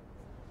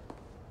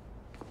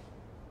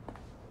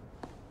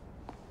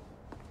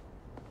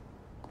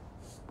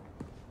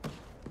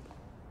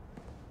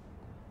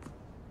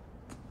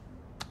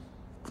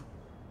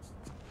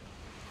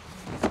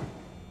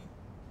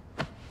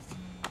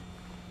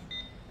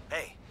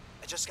 Hey,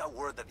 I just got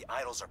word that the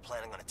idols are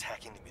planning on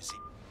attacking the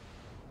museum.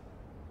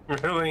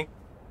 Really?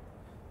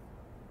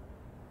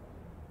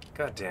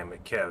 God damn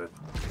it, Kevin.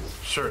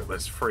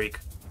 Shirtless freak.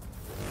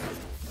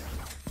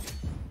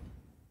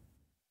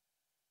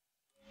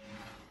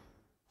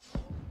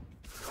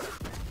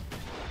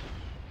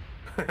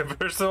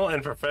 Personal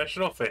and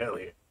professional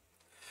failure.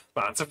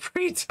 Lots of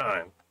free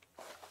time.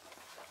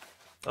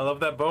 I love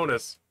that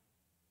bonus.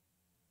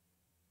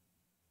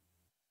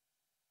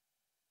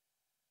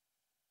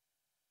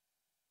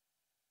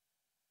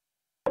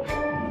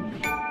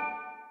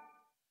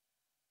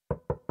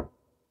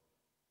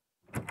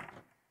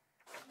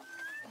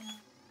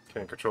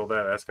 Can't control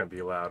that. That's gonna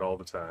be loud all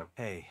the time.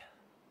 Hey,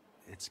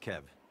 it's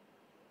Kev.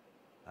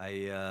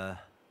 I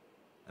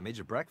made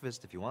you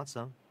breakfast if you want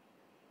some.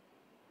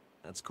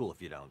 That's cool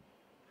if you don't.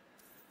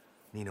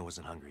 Nina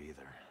wasn't hungry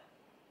either.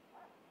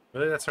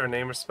 Really? That's her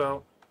name or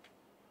spelled?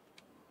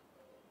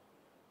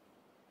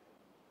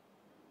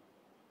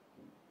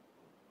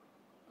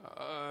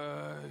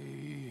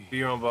 Be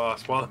your own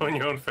boss, wallow in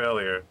your own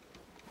failure.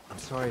 I'm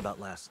sorry about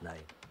last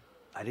night.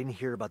 I didn't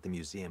hear about the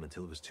museum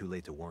until it was too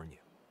late to warn you.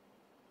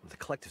 The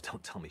collective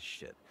don't tell me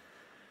shit.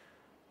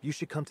 You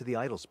should come to the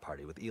Idols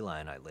party with Eli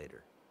and I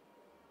later.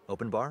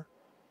 Open bar?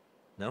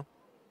 No?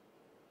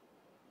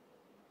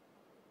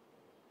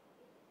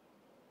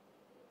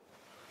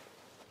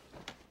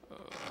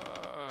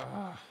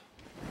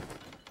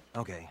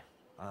 Okay,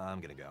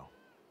 I'm gonna go.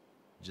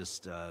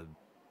 Just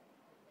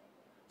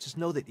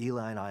know that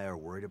Eli and I are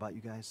worried about you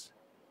guys.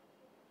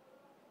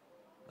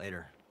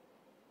 Later.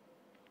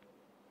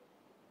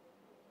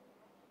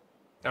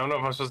 I don't know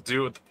if I'm supposed to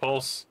do it with the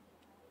pulse.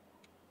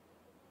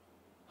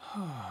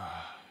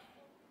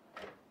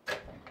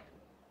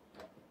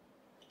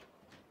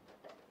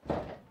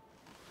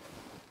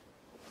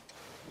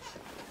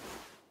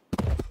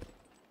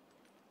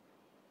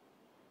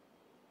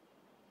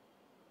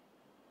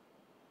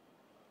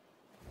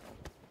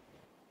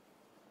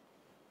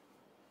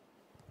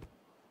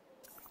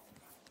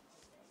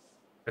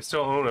 I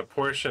still own a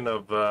portion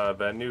of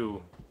that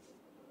new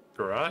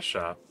garage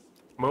shop.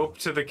 Mope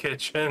to the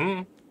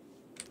kitchen.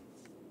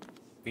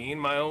 Being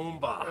my own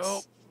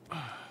boss.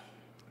 Well,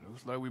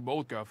 looks like we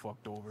both got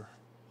fucked over.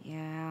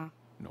 Yeah.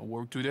 No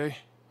work today?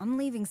 I'm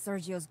leaving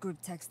Sergio's group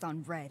text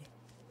on red.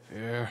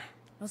 Fair.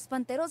 Los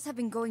Panteros have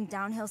been going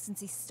downhill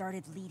since he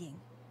started leading.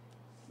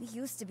 We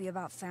used to be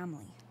about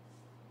family.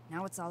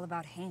 Now it's all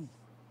about him.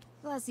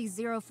 Plus, he's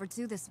 0 for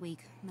 2 this week.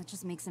 That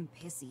just makes him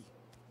pissy.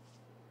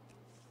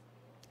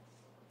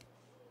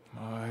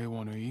 I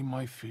want to eat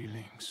my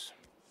feelings.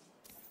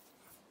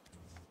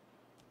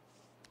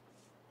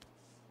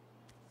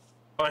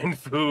 Find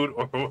food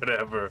or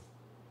whatever.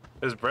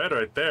 There's bread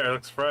right there. It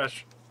looks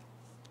fresh.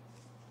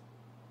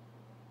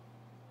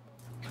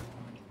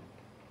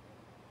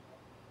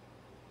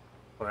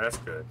 Well, that's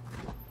good.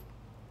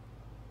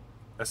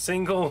 A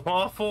single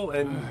waffle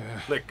and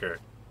liquor.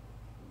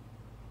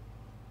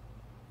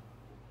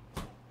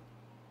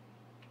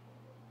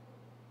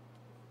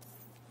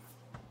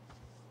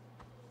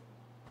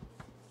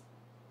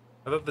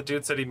 I thought the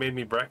dude said he made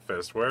me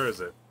breakfast. Where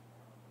is it?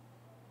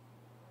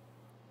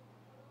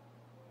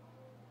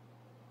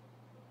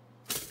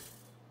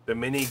 The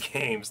mini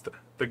games,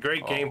 the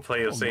great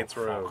gameplay of Saints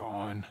Row. Fuck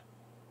on.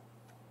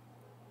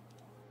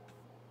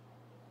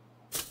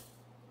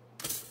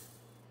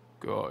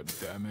 God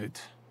damn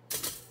it.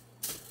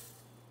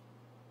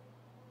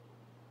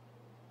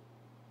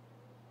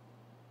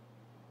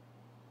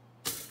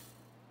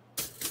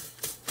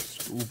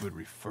 Stupid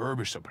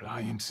refurbished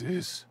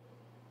appliances.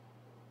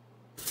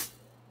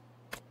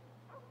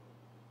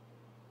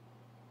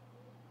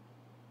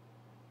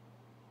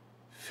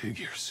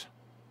 Figures.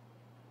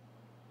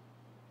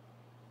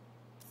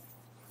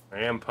 I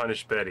am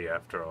Punished Betty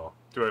after all.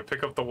 Do I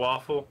pick up the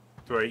waffle?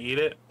 Do I eat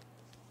it?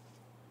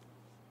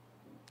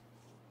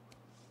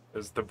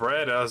 There's the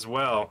bread as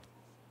well.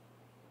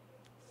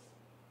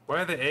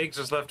 Why are the eggs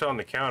just left on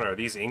the counter? Are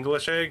these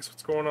English eggs?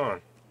 What's going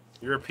on?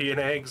 European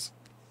eggs?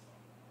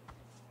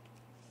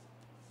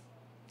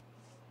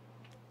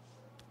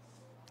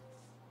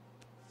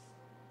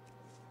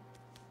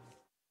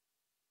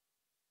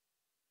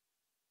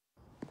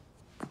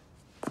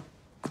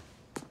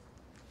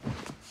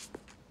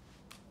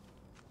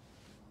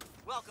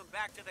 Welcome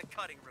back to the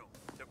cutting room,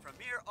 the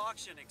premier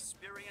auction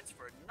experience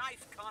for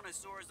knife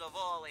connoisseurs of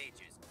all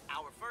ages.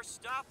 Our first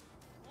stop,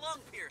 Lung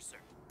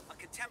Piercer, a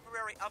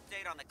contemporary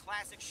update on the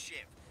classic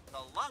shiv, the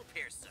Lung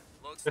Piercer.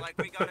 Looks like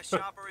we got a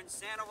shopper in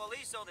San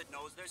Luis that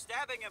knows their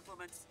stabbing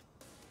implements.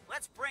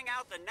 Let's bring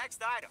out the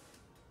next item.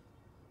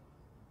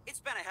 It's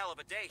been a hell of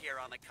a day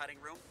here on the cutting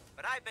room,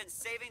 but I've been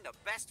saving the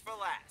best for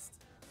last.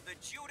 The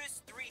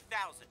Judas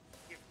 3000.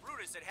 If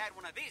Brutus had had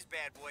one of these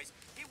bad boys,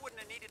 he wouldn't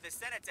have needed the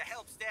Senate to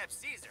help stab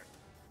Caesar.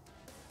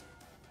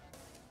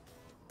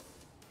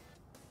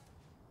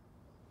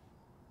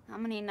 How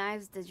many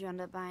knives did you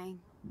end up buying?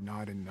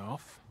 Not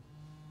enough?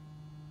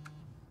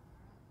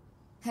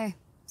 Hey,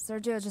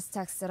 Sergio just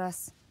texted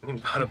us. He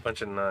bought a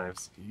bunch of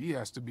knives. He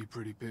has to be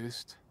pretty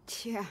pissed.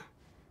 Yeah.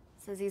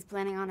 Says he's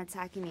planning on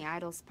attacking the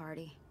Idols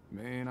party.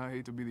 Man, I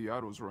hate to be the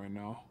Idols right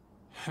now.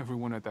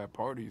 Everyone at that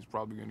party is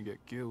probably gonna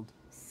get killed.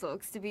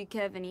 Sucks to be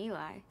Kevin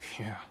Eli.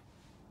 Yeah.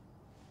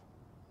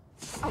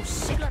 Oh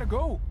shit! Gotta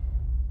go!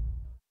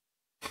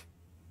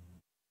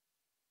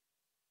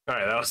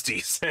 Alright, that was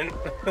decent.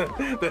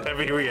 The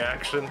heavy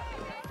reaction.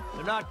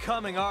 They're not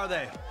coming, are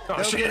they? Oh,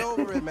 They'll shit. get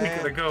over it, man.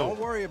 Gotta go. Don't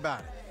worry about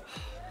it.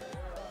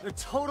 They're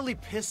totally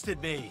pissed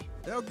at me.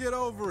 They'll get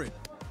over it.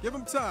 Give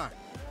them time.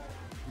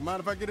 You mind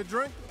if I get a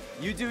drink?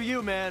 You do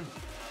you, man.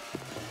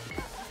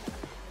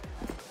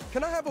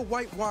 Can I have a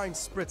white wine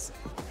spritzer?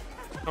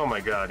 Oh my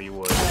god, he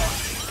would.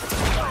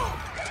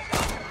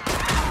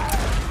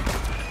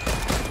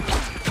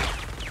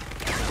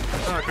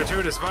 Oh,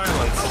 gratuitous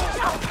violence.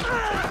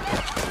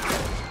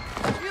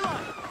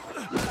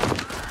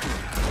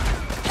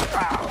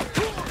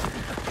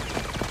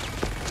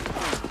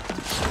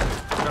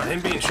 Him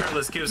being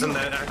shirtless gives him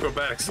that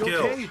acrobatic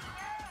skill. Okay?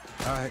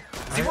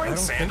 Is he wearing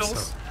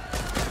sandals?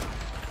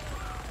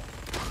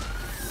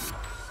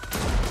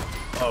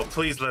 Oh,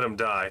 please let him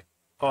die.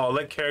 Oh,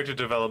 let character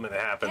development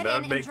happen.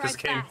 That would make this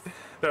game...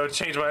 That would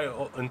change my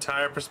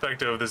entire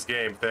perspective of this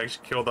game if they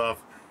actually killed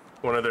off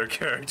one of their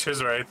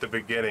characters right at the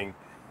beginning.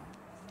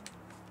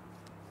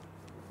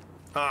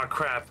 Ah,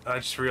 crap. I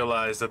just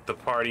realized that the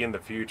party in the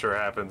future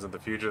happens in the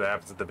future that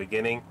happens at the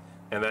beginning,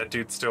 and that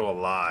dude's still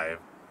alive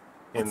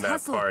in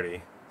that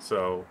party.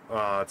 So,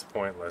 it's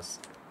pointless.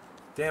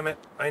 Damn it.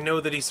 I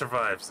know that he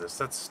survives this.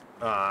 That's...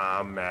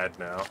 I'm mad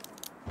now.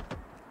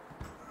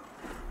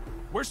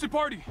 Where's the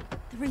party?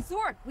 The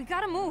resort. We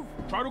gotta move.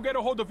 Try to get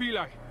a hold of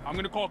Eli. I'm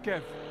gonna call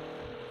Kev.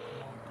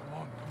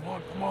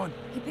 Come on.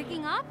 He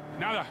picking up?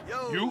 Nada.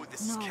 Yo, You?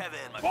 this is No. Kevin.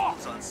 My Fuck!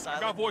 phone's on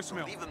silent. Got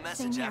voicemail. Leave a Same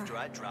message here. after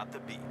I drop the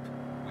beep.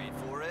 Wait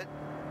for it.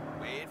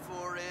 Wait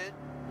for it.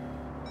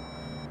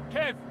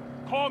 Kev,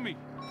 call me.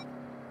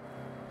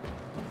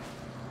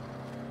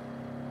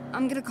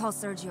 I'm gonna call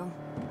Sergio.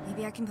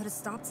 Maybe I can put a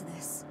stop to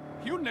this.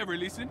 He'll never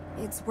listen.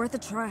 It's worth a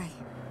try.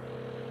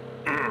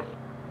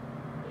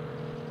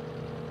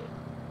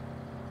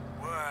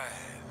 Well,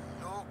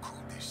 look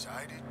who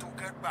decided to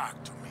get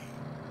back to me.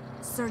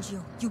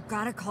 Sergio, you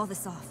gotta call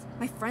this off.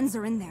 My friends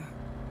are in there.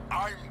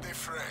 I'm the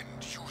friend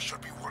you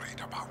should be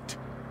worried about.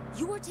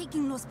 You are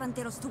taking Los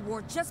Panteros to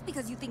war just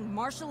because you think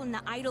Marshall and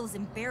the Idols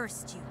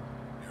embarrassed you.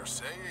 You're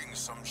saying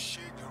some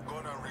shit you're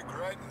gonna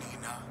regret,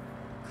 Nina.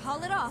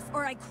 Call it off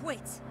or I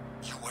quit.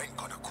 You ain't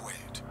gonna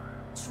quit.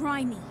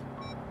 Try me.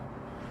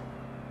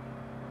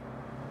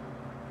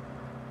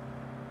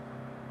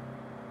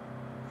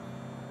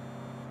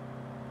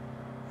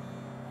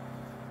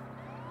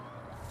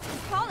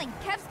 Calling.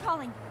 Kev's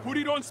calling. Put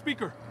it on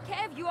speaker.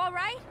 Kev, you all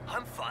right?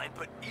 I'm fine,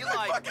 but They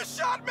Eli... fucking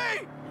shot me!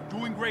 You're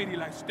doing great,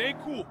 Eli. Stay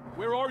cool.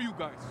 Where are you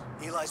guys?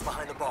 Eli's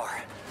behind the bar.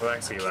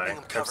 Relax, Eli.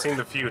 I've seen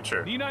the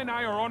future. Nina and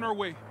I are on our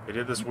way. They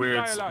did this Keep weird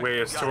Eli alive. way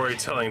of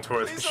storytelling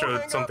towards Please to don't show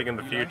hang something in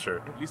the Eli,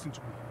 future. Listen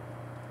to me.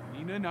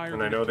 Nina and I are And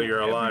I gonna know that kill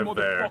you're every alive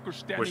there, motherfucker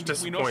standing which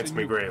between us disappoints and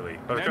me you. greatly. I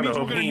was That kind means of we're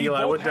hoping gonna need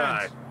Eli both would die.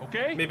 hands,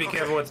 okay? Maybe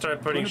Kevin would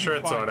start putting It's gonna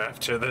be shirts fine. on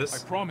after I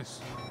this. promise.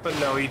 But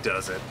no, he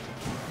doesn't.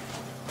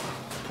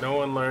 No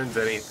one learns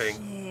anything.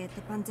 Shit,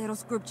 the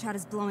Panteros group chat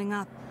is blowing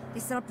up. They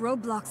set up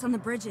roadblocks on the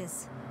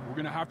bridges. We're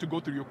gonna have to go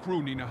through your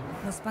crew, Nina.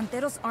 Los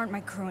Panteros aren't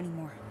my crew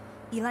anymore.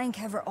 Eli and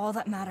Kev are all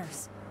that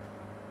matters.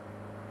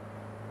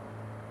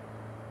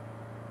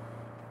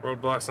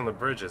 Roadblocks on the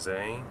bridges,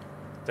 eh?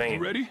 Dang You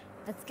it. ready?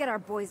 Let's get our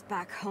boys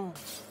back home.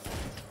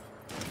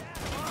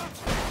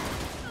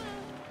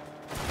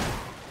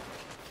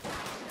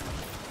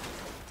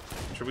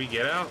 Should we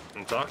get out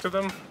and talk to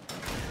them?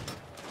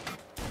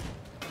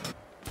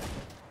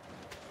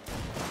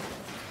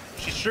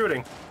 She's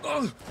shooting.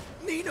 Oh,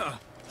 Nina!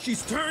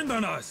 She's turned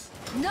on us!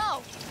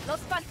 No! Los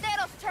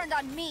Panteros turned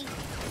on me!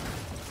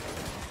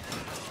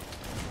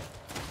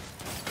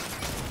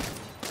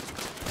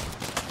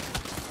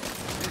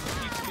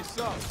 Let's keep this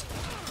up.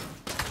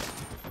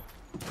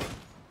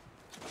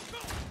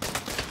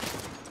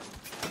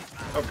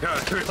 Oh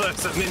god, I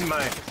realized I'm in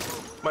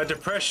my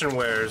depression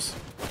wears.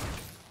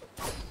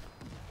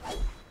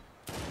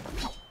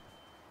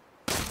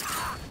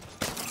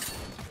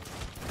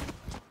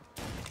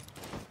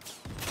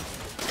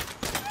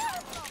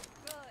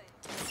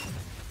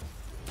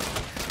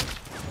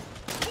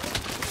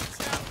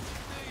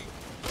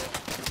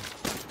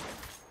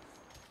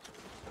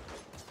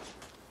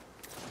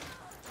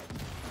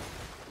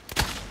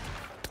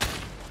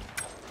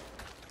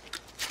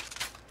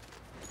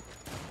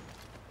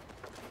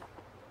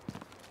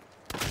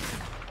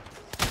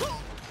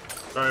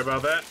 Sorry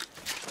about that.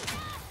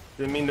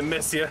 Didn't mean to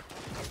miss you.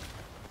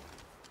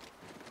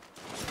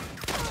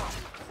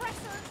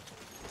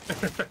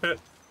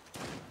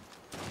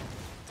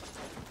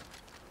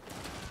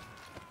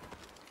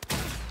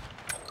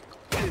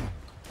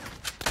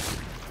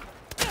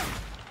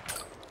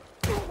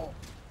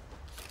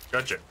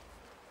 Gotcha.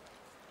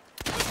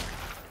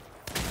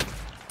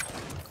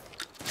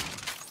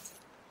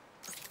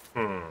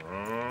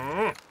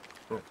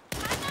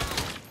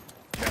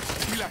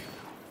 Eli,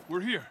 we're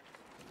here.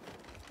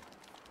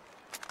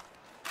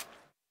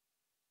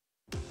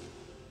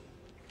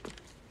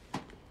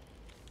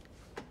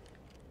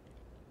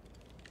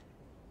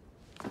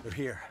 They're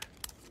here.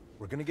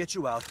 We're gonna get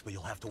you out, but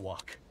you'll have to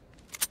walk.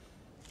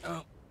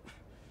 Oh.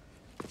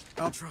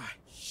 I'll try.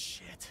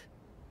 Shit.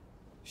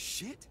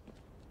 Shit?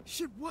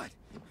 Shit what?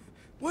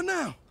 What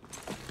now?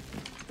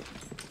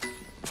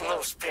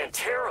 Los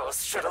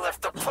Panteros should have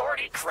left the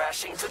party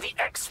crashing to the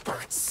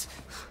experts.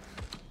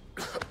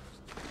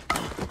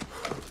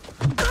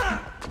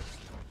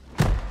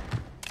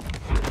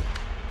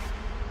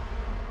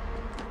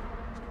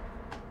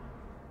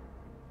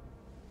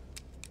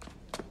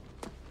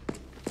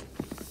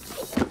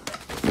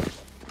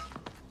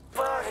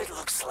 But it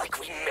looks like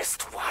we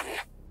missed one.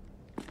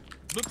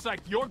 Looks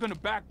like you're gonna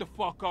back the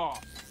fuck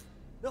off.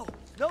 No.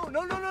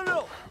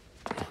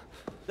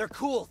 They're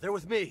cool. They're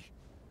with me.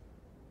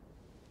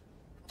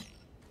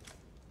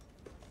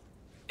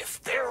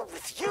 If they're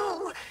with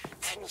you,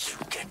 then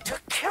you get to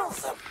kill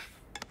them.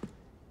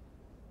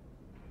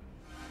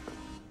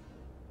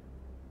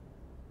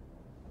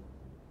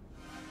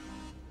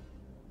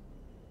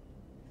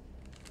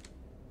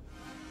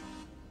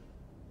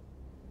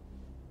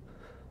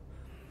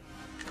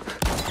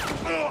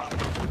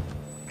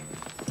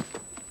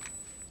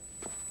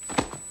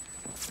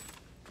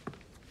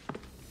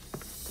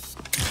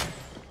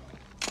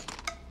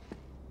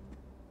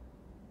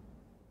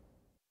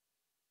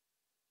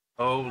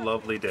 Oh,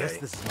 lovely day. Guess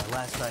this is my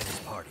last night at this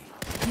party.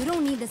 You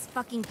don't need this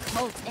fucking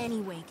cult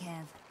anyway,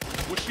 Kev.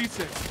 What she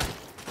said.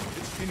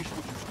 Let's finish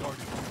what you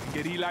started and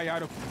get Eli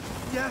out of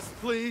here. Yes,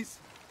 please.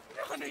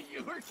 None of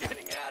you are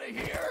getting out of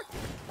here.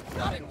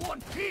 Not in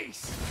one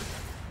piece.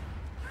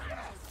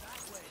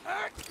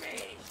 Hurt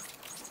me.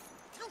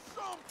 You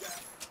saw him,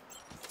 Cap.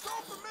 Go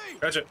for me.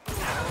 Gotcha.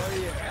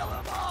 Oh, yeah. Kill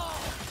them all.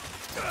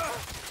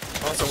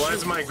 Also, why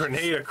is my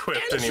grenade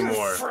equipped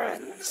anymore?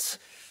 Friends.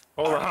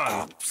 Hold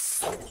on.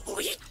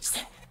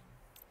 Obsolete.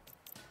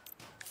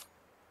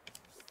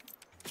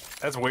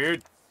 That's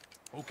weird.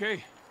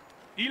 Okay.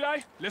 Eli,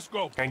 let's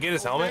go. Can I get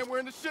his Oh, helmet? man, we're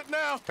in the shit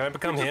now. Can I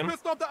become We him?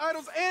 just pissed off the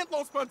idols and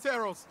Los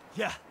Panteros.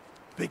 Yeah,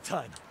 big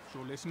time. So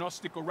let's not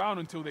stick around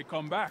until they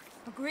come back.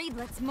 Agreed,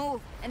 let's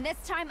move. And this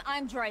time,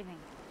 I'm driving.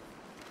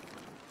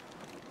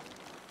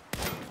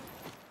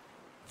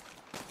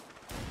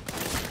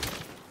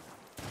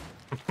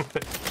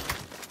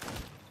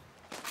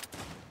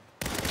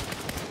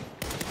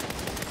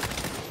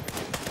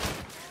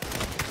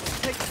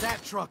 Take that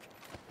truck.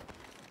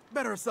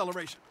 Better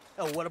acceleration.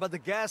 Oh, what about the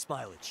gas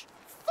mileage?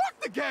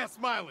 Fuck the gas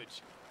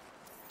mileage.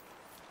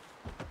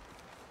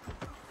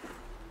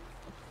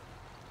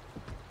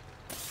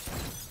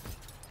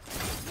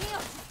 Neil,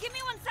 just give me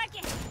 1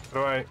 second. How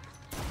do I?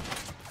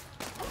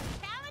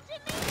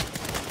 Challenging me?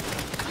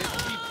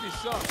 Let's keep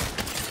this up.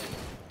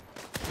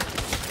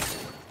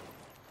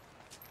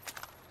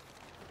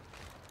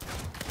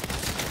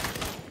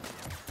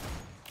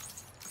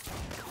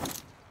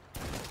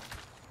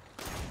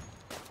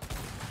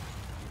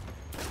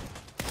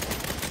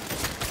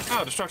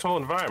 Oh, destructible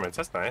environments.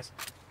 That's nice.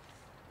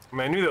 I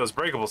mean, I knew that was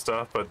breakable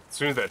stuff, but as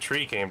soon as that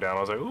tree came down, I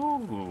was like,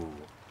 ooh.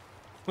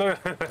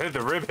 Look,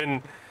 the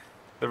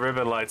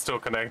ribbon light's still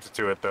connected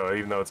to it, though,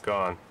 even though it's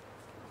gone.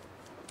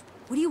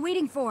 What are you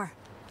waiting for?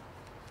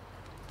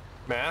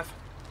 Math?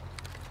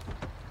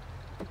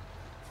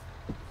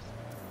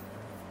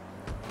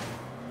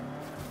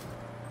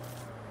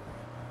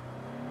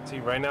 See,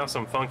 right now,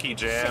 some funky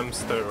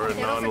jams that are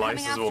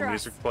non-licensable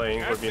music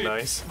playing would be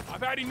nice.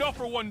 I've had enough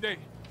for one day.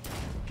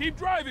 Keep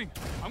driving.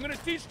 I'm gonna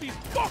teach these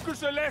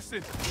fuckers a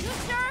lesson. You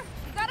sure?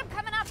 You got him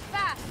coming up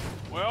fast.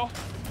 Well,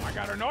 I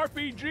got an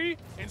RPG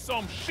and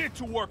some shit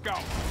to work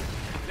out.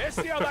 Let's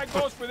see how that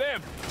goes for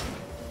them.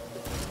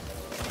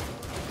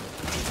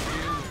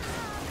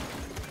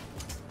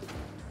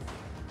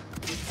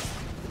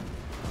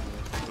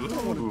 I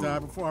don't want to die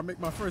before I make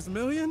my first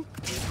million.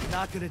 You're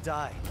not gonna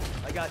die.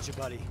 I got you,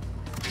 buddy.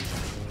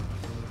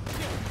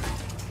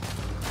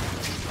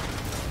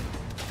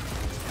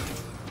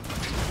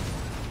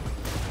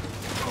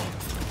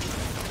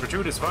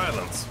 Gratuitous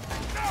violence.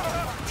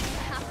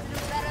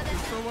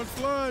 So much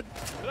blood.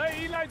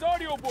 Play Eli's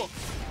audiobook.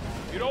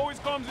 It always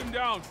calms him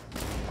down.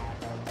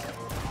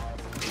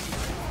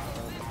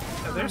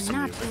 Yeah, there's some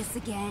Not music. this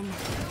again.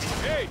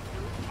 Hey,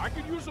 I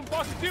could use some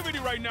positivity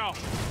right now.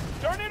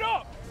 Turn it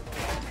up.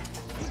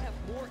 You have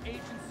more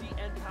agency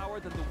and power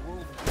than the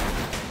world.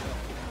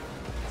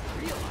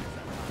 Realize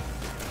that.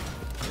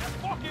 That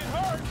fucking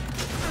hurt.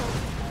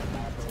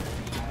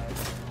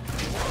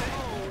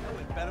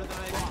 Better than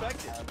I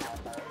expected.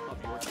 Of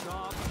your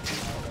job, of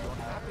your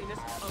happiness,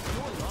 of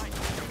your life.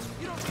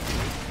 You don't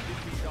need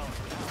 $50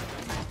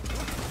 now.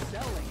 You're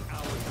selling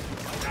hours.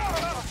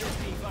 You're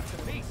being left to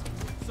face.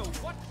 So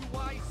what do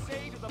I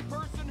say to the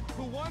person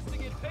who wants to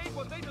get paid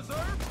what they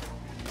deserve?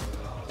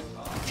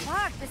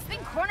 Fuck, this thing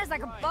corners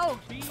like a boat.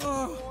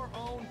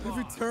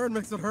 Every turn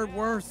makes it hurt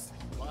worse.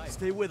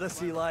 Stay with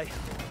us, Eli.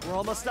 We're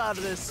almost out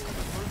of this.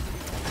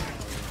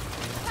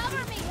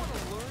 Cover me!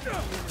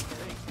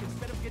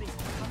 Instead of getting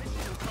punished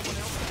for someone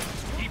else.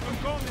 Keep him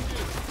going,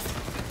 dude.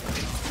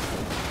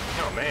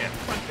 Oh, man.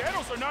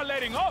 Panteros are not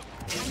letting up.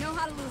 I know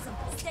how to lose them.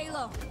 Stay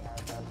low.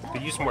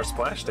 Could use more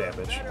splash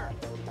damage.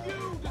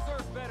 You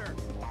deserve better.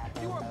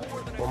 You are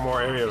more than One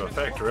more area of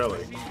effect,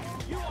 really.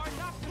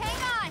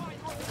 Hang on!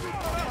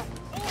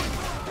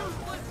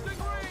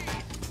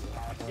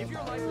 If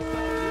your life is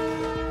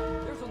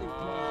better, there's only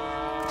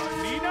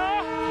one.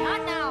 Nina?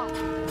 Not now.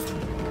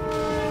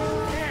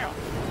 Damn.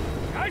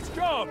 Nice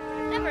job.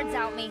 Never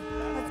doubt me.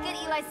 Let's get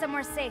Eli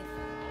somewhere safe.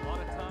 A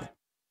lot of time.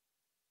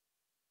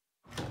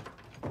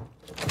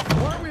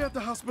 Why are we at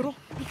the hospital?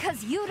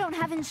 Because you don't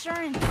have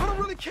insurance. I don't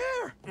really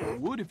care. I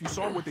would if you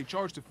saw what they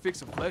charge to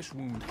fix a flesh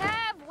wound.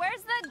 Kev,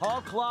 where's the...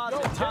 Hall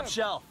closet, Yo, top Kev.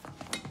 shelf.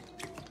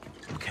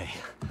 Okay,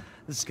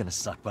 this is gonna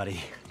suck,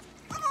 buddy.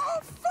 Oh,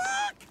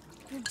 fuck!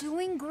 You're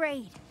doing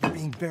great. You're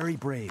being very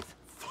brave.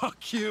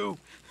 Fuck you.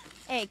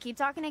 Hey, keep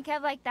talking to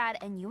Kev like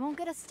that, and you won't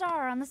get a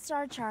star on the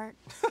star chart.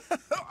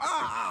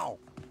 Ow!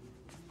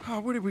 Oh,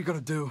 what are we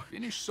gonna do?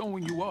 Finish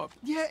sewing you up.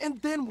 Yeah,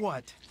 and then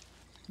what?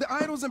 The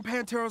Idols and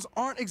Panteros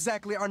aren't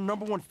exactly our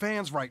 #1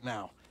 fans right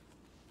now.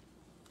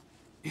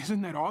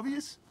 Isn't that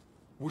obvious?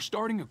 We're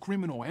starting a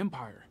criminal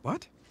empire.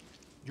 What?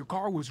 Your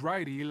car was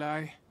right,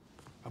 Eli.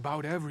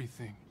 About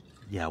everything.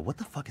 Yeah, what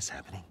the fuck is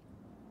happening?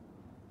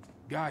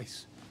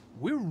 Guys,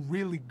 we're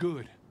really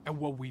good at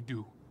what we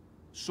do.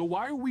 So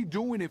why are we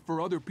doing it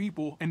for other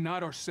people and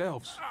not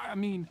ourselves? I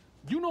mean,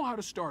 you know how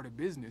to start a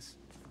business.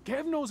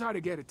 Kev knows how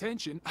to get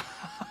attention.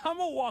 I'm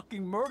a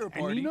walking murder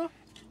party. And Nina?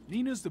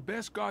 Nina's the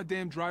best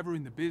goddamn driver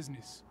in the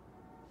business.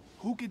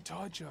 Who could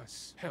touch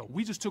us? Hell,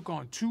 we just took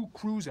on 2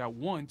 crews at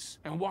once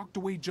and walked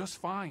away just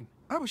fine.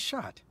 I was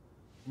shot.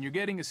 And you're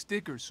getting a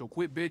sticker, so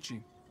quit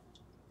bitching.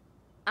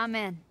 I'm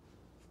in.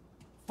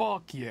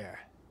 Fuck yeah.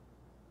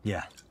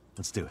 Yeah,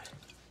 let's do it.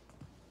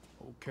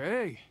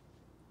 Okay.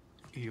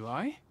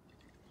 Eli?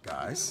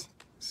 Guys,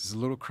 this is a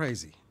little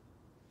crazy.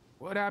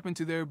 What happened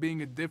to there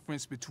being a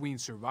difference between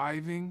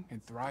surviving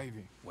and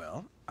thriving?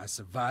 Well, I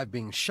survived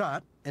being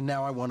shot, and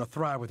now I want to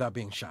thrive without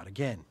being shot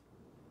again.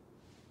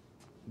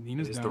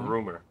 Nina's It's down. the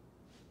rumor.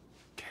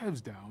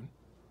 Kev's down.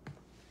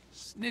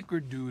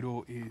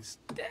 Snickerdoodle is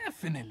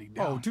definitely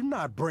down. Oh, do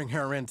not bring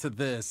her into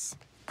this.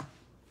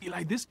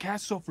 Eli, this cat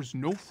suffers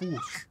no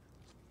fools.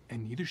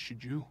 And neither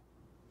should you.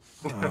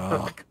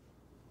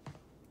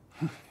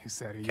 Is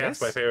that a yes?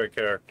 Cat's my favorite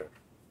character.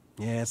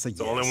 Yeah, it's a It's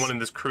the only one in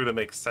this crew that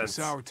makes It's sense.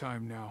 our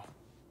time now.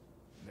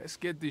 Let's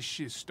get this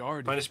shit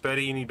started. Punish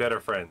Betty, you need better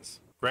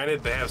friends.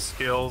 Granted, they have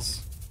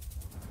skills.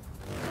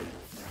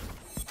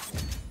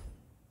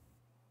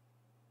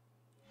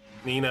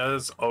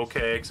 Nina's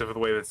okay, except for the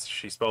way that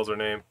she spells her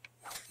name.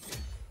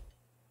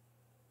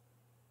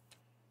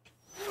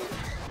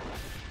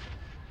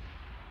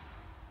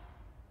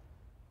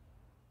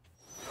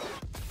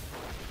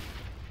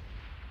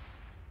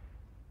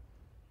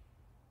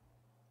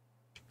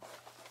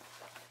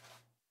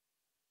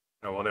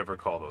 I won't ever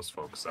call those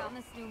folks, so.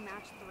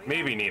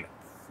 Maybe Nina,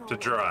 to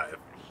drive.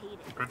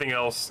 Everything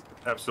else,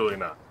 absolutely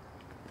not.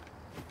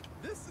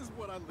 This is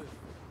what I live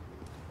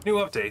for. New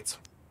updates.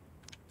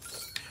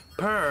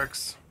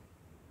 Perks.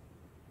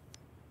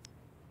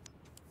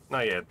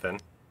 Not yet, then.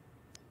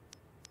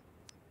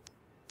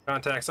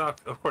 Contacts,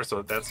 of course,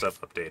 that stuff's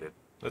updated.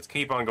 Let's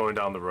keep on going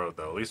down the road,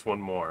 though. At least one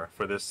more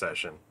for this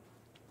session.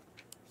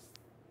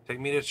 Take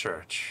me to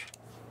church.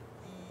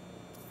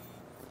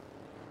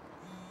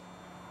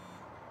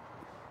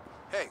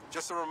 Hey,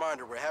 just a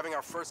reminder, we're having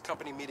our first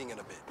company meeting in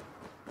a bit.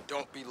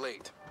 Don't be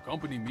late.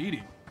 Company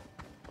meeting?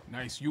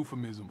 Nice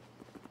euphemism.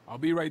 I'll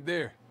be right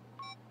there.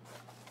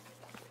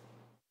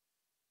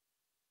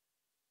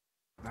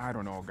 I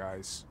don't know,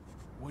 guys.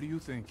 What do you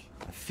think?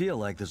 I feel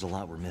like there's a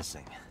lot we're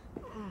missing.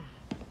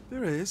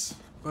 There is,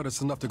 but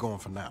it's enough to go on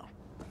for now.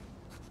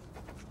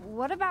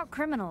 What about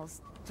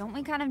criminals? Don't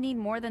we kind of need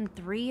more than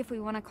 3 if we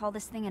want to call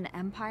this thing an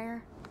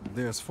empire?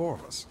 There's 4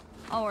 of us.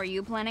 Oh, are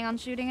you planning on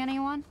shooting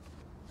anyone?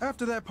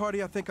 After that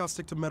party, I think I'll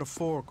stick to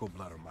metaphorical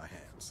blood on my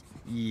hands.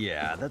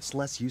 Yeah, that's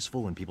less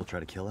useful when people try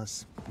to kill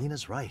us.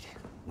 Nina's right.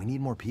 We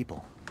need more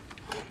people.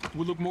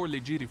 We'll look more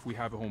legit if we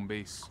have a home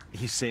base.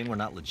 You saying we're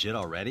not legit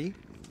already?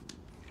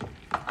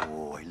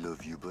 Oh, I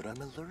love you, but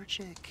I'm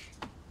allergic.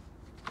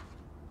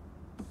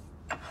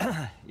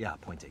 Yeah,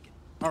 point taken.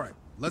 All right,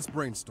 let's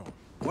brainstorm.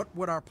 What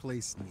would our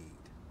place need?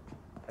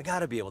 I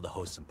gotta be able to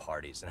host some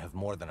parties and have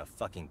more than a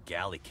fucking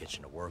galley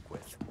kitchen to work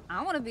with.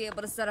 I want to be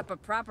able to set up a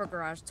proper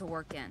garage to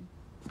work in.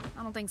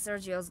 I don't think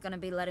Sergio's gonna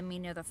be letting me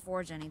near the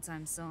forge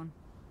anytime soon.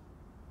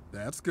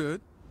 That's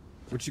good.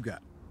 What you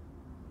got?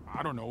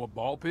 I don't know, a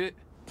ball pit?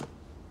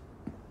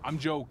 I'm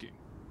joking.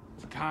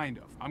 Kind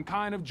of. I'm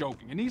kind of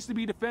joking. It needs to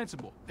be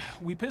defensible.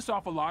 We piss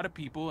off a lot of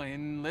people,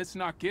 and let's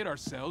not kid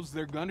ourselves,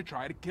 they're gonna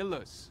try to kill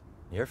us.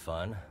 You're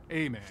fun.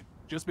 Hey, man.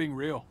 Just being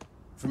real.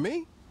 For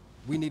me,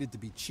 we need it to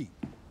be cheap.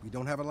 We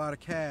don't have a lot of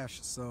cash,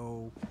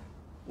 so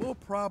we'll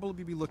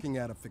probably be looking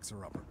at a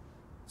fixer-upper.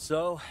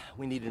 So,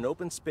 we need an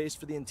open space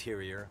for the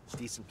interior,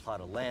 decent plot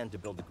of land to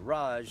build a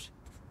garage,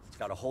 it's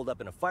gotta hold up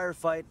in a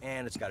firefight,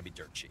 and it's gotta be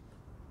dirt cheap.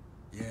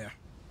 Yeah,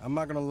 I'm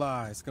not gonna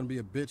lie, it's gonna be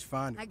a bitch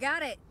finding. I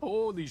got it.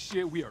 Holy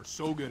shit, we are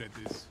so good at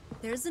this.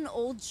 There's an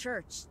old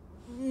church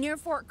near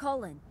Fort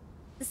Cullen.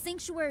 The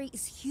sanctuary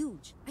is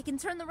huge. I can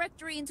turn the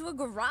rectory into a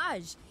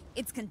garage.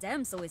 It's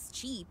condemned, so it's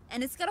cheap.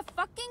 And it's got a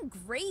fucking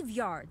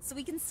graveyard, so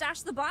we can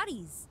stash the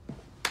bodies.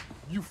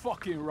 You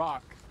fucking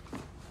rock.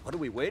 What are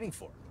we waiting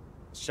for?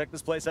 Let's check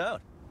this place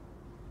out.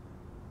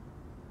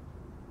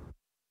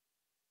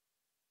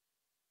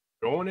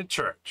 Going to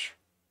church.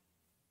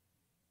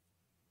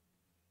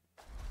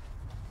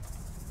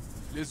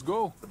 Let's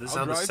go. But this is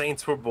how the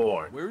Saints were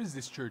born. Where is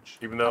this church?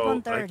 Even though, Up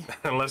on 3rd.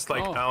 unless, I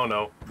don't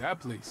know, that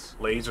place.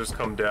 Lasers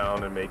come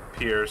down and make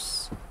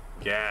Pierce,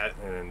 Gat,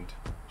 and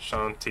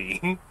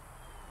Shanti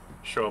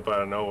show up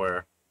out of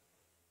nowhere.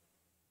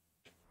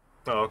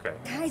 Oh, okay.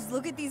 Guys,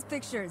 look at these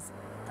pictures.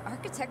 The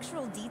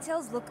architectural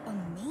details look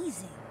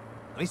amazing.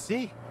 Let me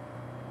see.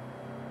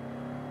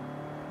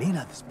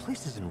 Nina, this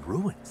place is in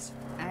ruins.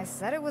 I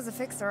said it was a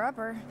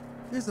fixer-upper.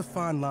 There's a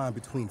fine line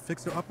between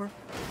fixer-upper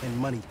and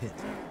money pit.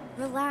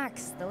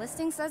 Relax. The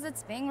listing says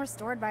it's being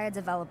restored by a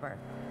developer,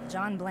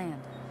 John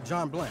Bland.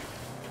 John Bland,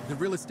 the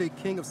real estate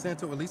king of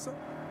Santo Elisa?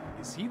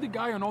 Is he the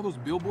guy on all those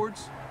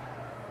billboards?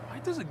 Why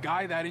does a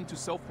guy that into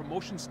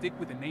self-promotion stick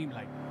with a name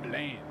like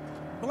Bland?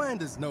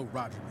 Bland is no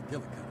Roger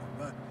McGillicuddy,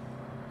 but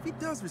if he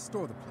does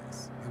restore the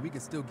place, and we can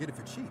still get it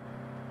for cheap,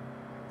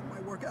 it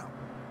might work out.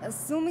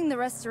 Assuming the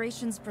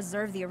restorations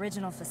preserve the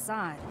original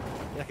facade.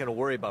 You're not gonna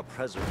worry about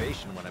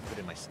preservation when I put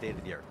in my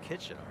state-of-the-art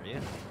kitchen, are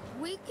you?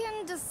 We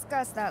can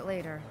discuss that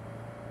later.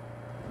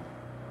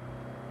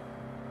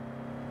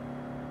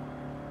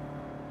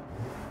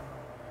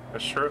 A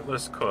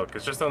shirtless cook.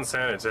 It's just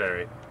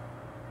unsanitary.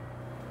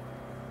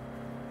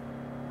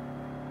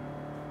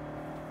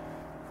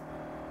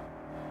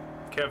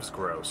 Kev's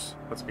gross.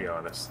 Let's be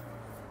honest.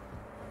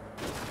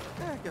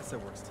 I guess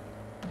that works too.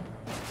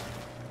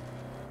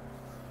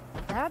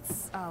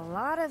 That's a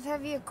lot of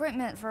heavy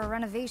equipment for a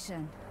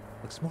renovation.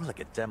 Looks more like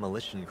a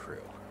demolition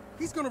crew.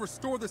 He's gonna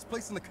restore this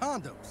place in the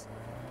condos.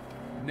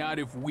 Not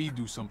if we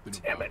do something.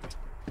 Damn it.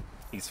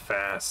 He's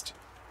fast.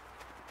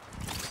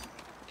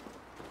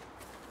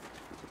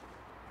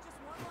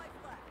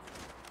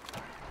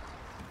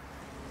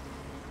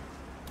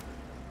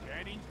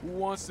 Who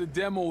wants to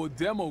demo a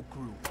demo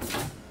crew?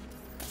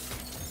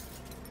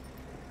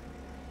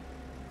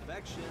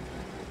 Perfection.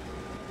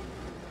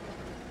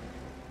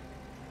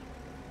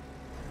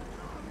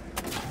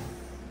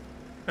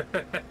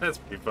 That's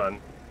pretty fun.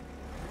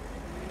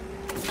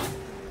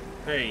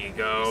 There you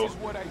go. This is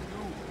what I do.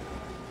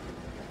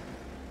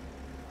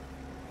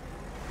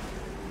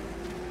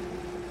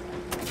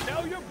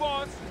 Tell your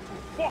boss to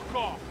fuck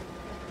off.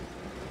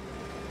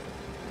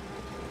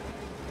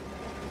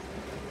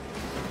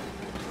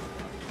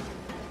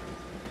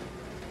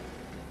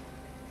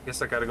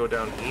 Guess I gotta go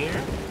down here.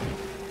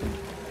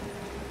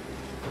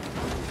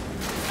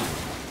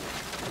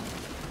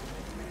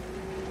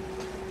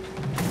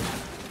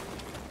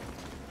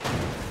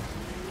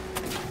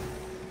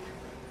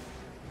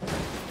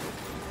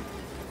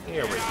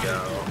 Here we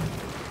go.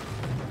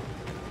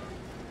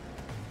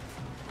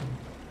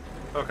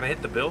 Oh, can I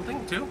hit the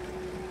building too?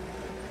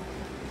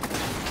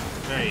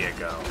 There you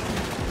go.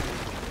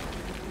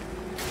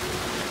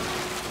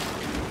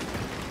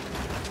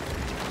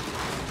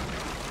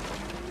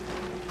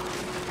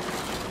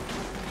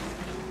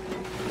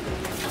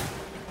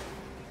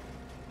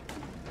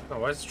 Oh,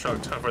 why is this truck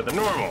tougher than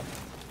normal?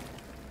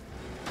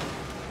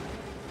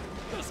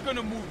 Just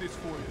gonna move this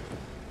for you.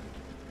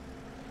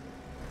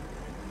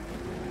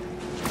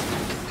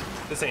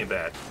 This ain't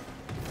bad.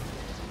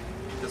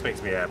 This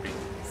makes me happy.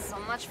 So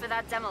much for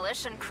that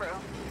demolition crew.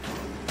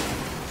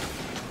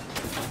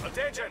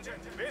 Attention!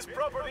 This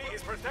property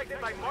is protected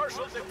by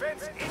Marshall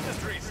Defense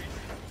Industries.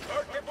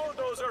 Start the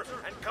bulldozer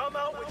and come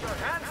out with your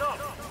hands up!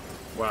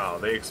 Wow,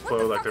 they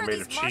explode like they're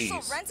made of cheese.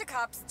 Marshall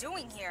Rent-A-Cops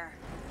doing here?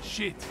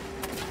 Shit.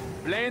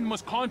 Bland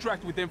must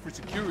contract with them for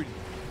security.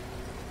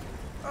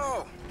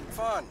 Oh,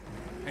 fun.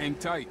 Hang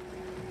tight.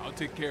 I'll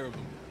take care of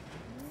them.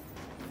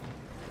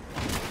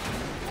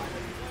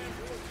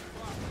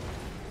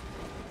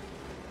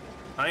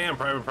 I am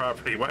private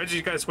property. Why did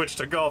you guys switch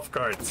to golf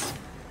carts?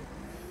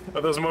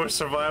 Are those more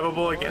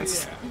survivable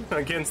against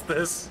against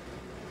this?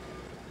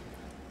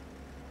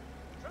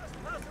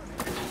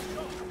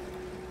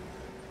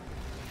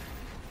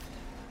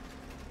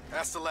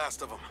 That's the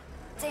last of them.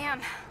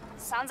 Damn.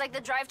 Sounds like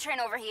the drivetrain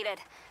overheated.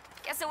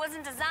 Guess it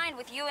wasn't designed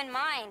with you in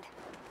mind.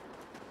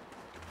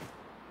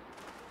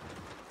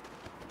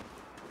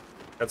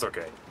 That's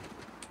okay.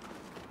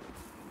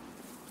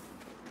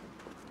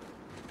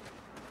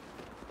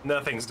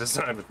 Nothing's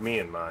designed with me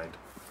in mind.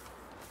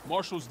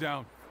 Marshall's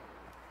down.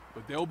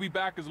 But they'll be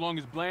back as long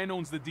as Bland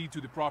owns the deed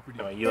to the property.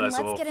 Eli's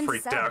a little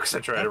freaked out because I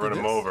tried to run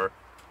him over.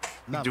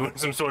 Doing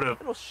some sort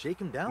of It'll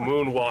shake him down.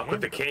 moonwalk with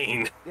the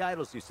cane. The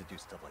Idols used to do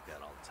stuff like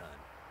that all the time.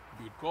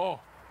 Good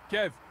call.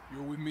 Kev,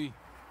 you're with me.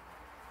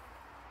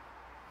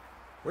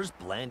 Where's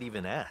Bland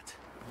even at?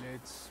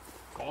 Let's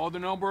call the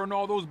number on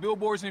all those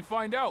billboards and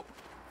find out.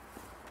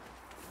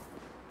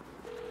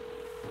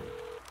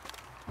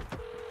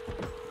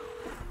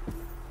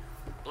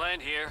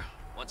 Bland here.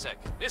 One sec.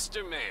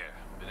 Mr. Mayor,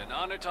 been an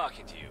honor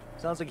talking to you.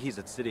 Sounds like he's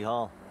at City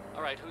Hall.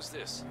 All right, who's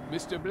this?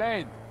 Mr.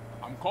 Bland,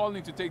 I'm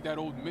calling to take that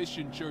old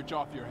mission church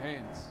off your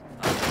hands.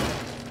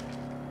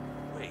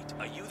 Wait,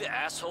 are you the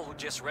asshole who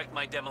just wrecked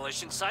my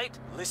demolition site?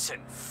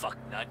 Listen,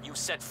 fucknut, you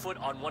set foot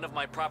on one of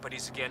my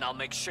properties again, I'll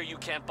make sure you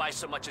can't buy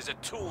so much as a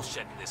tool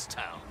shed in this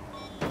town.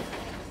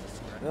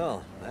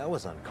 Well, that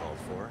was uncalled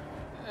for.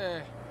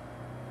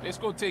 Let's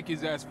go take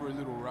his ass for a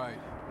little ride.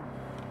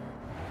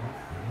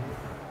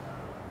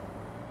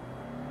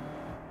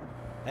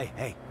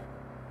 Hey,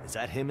 is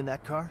that him in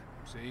that car?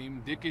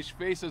 Same dickish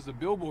face as the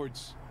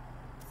billboards.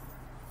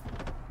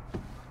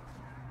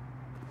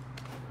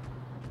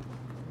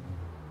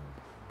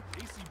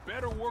 AC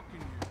better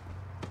working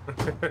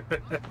here.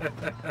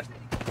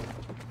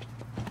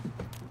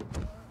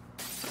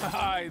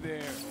 Hi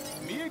there.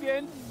 Me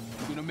again.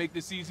 You gonna make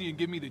this easy and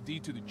give me the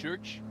deed to the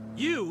church?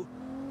 You?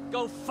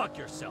 Go fuck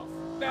yourself.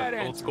 Bad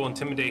answer. Old school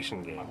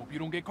intimidation game. I hope you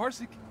don't get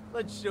carsick.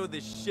 Let's show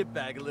this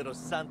shitbag a little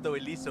Santo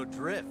Eliso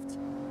drift.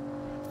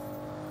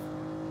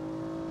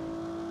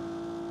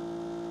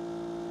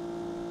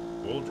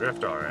 We'll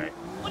drift all right.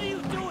 What are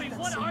you doing?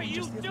 What are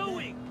you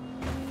doing?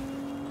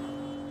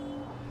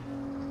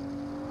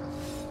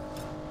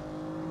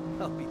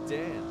 I'll be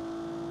damned.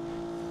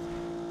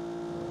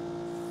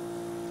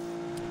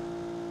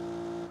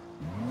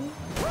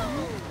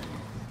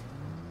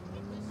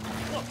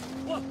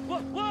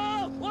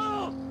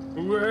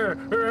 Whoa!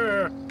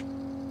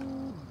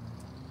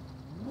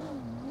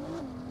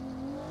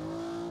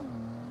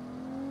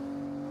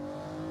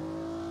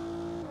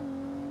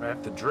 I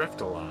have to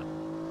drift a lot.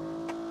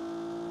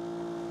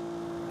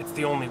 It's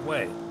the only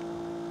way.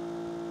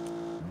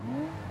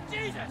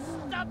 Jesus,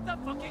 stop the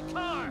fucking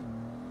car!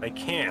 I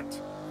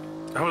can't.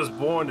 I was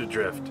born to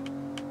drift.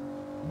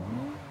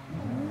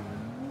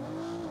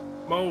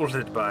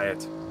 Molded by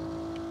it.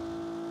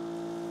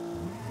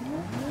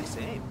 Nice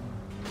aim.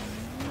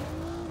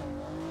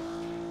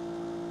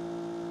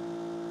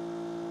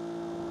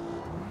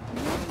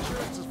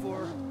 Insurance is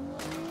for.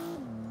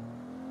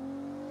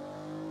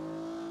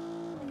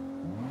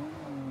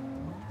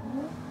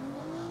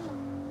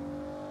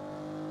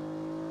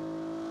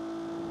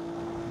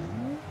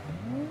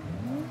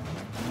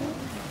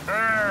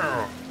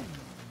 Ow!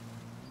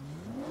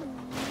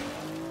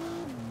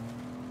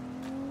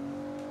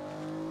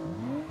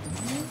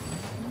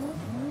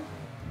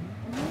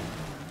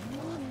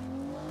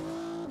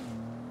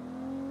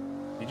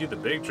 You do the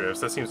big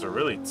drifts, that seems to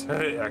really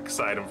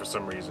excite him for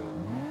some reason.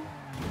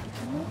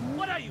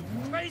 What are you,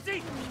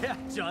 crazy? Yeah,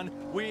 John,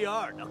 we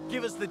are. Now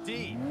give us the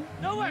deed.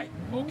 No way!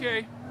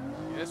 Okay.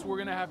 Guess we're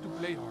gonna have to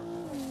play hard.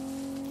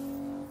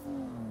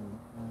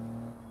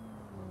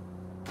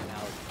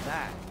 Now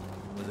that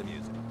was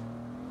amusing.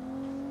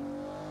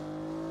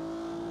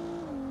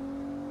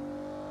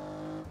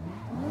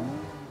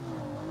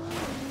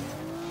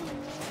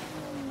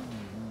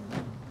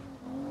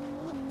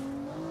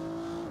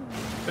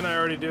 Didn't I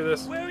already do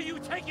this? Where are you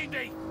taking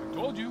me? I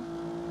told you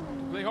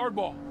to play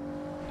hardball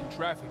in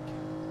traffic.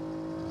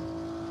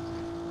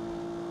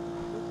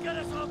 You'll get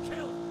us all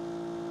killed.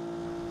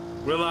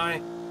 Will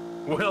I?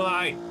 Will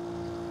I?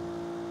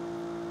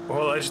 Or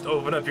will I just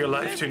open up your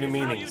life to new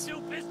meanings? How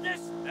you do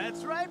business?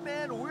 That's right,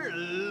 man. We're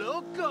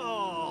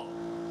local.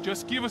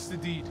 Just give us the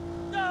deed.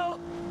 No.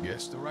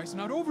 Guess the right's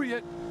not over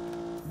yet.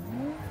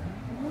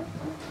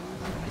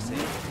 I see.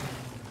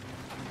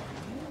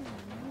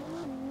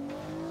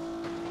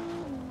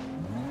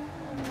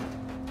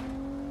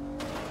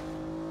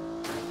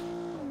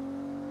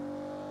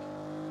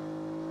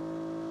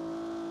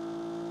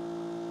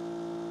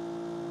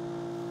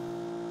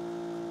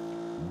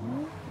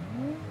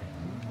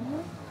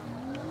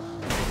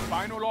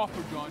 Final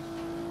offer, John.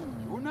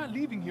 You're not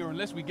leaving here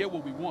unless we get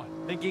what we want.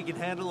 Think you can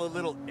handle a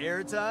little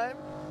airtime?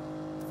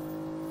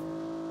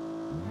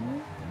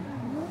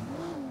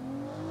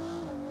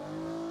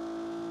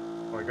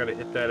 Well, I gotta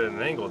hit that at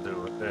an angle,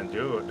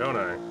 don't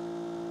I?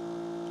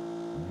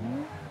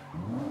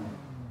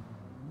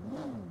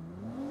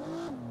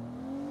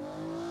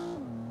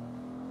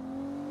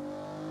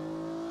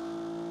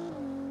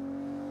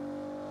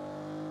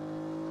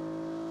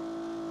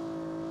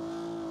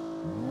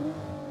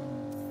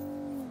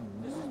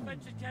 The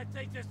suspension can't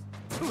take this.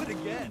 Do it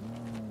again.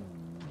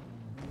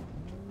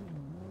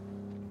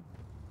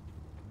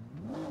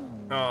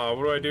 Oh,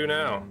 what do I do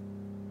now?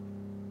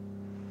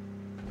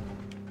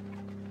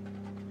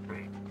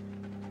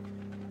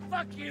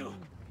 Fuck you.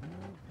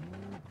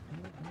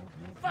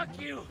 Fuck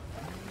you.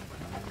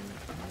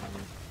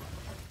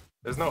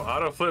 There's no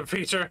auto flip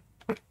feature?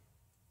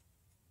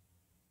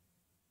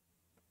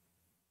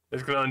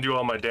 It's gonna undo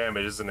all my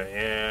damage, isn't it?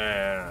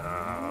 Yeah.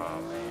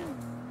 Oh, man.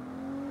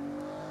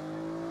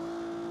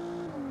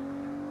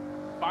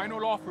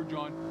 Final offer,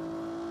 John.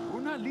 We're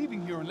not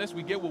leaving here unless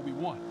we get what we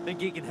want.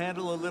 Think you can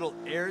handle a little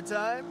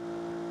airtime?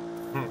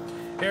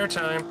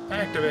 Airtime,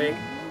 activate.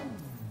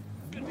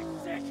 Gonna be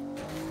sick.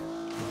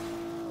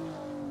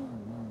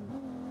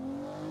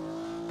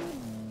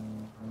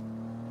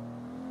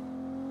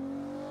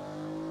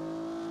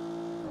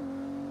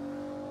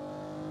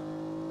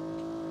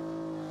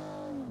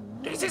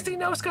 This is the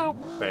no scope.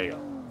 There you go.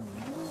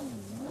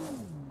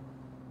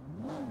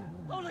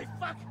 Holy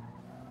fuck.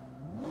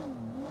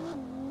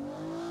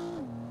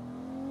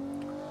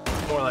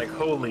 More like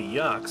holy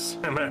yucks.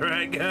 Am I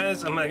right,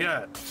 guys? Oh my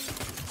god.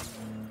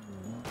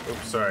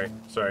 Oops, sorry.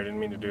 Sorry, I didn't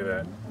mean to do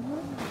that.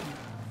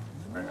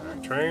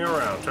 Alright, turning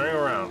around, turning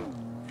around.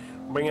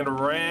 Bring it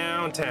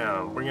around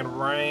town. Bring it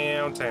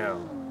around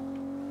town.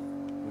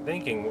 I'm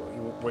thinking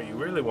what you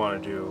really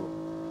want to do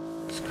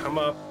is come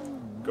up,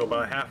 go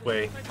about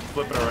halfway,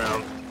 flip it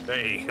around.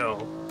 There you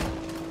go.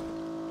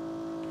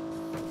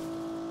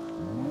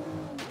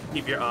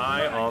 Keep your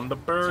eye on the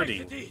birdie.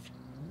 Take the deed.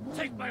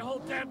 Take my whole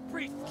damn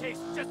briefcase.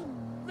 Just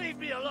leave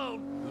me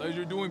alone.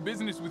 Pleasure doing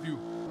business with you.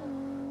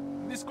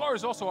 This car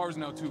is also ours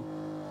now, too.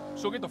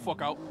 So get the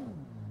fuck out.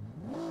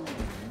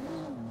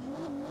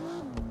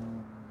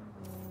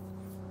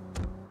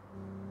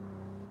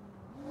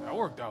 That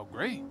worked out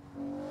great.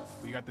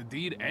 We got the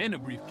deed and a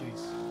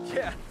briefcase.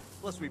 Yeah.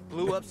 Plus we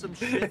blew up some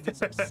shit, did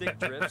some sick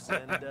drifts,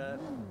 and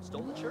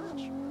stole the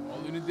church.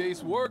 All in a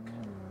day's work.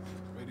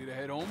 Ready to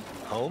head home?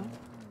 Home?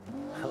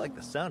 I like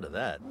the sound of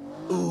that.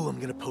 Ooh, I'm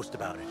gonna post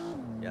about it.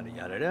 Yada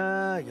yada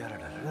da, yada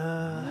da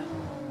da.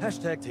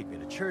 Hashtag take me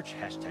to church,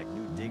 hashtag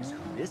new digs who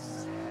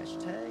this,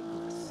 hashtag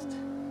list.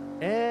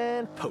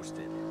 And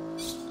posted.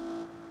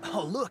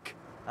 Oh look,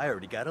 I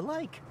already got a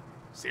like.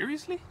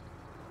 Seriously?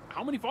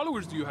 How many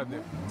followers do you have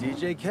there?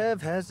 DJ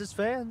Kev has his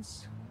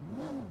fans.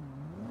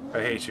 I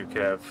hate you,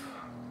 Kev.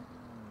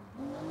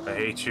 I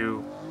hate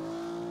you.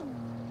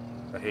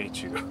 I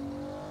hate you.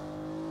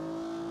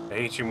 I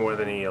hate you more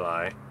than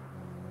Eli.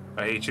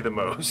 I hate you the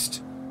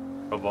most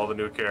of all the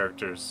new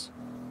characters.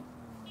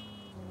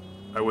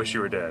 I wish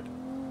you were dead.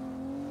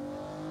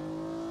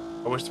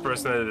 I wish the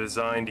person that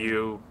designed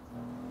you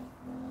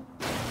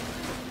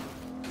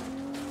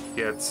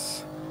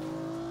gets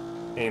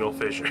anal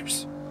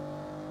fissures.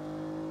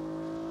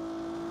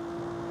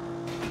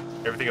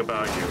 Everything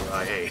about you,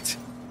 I hate.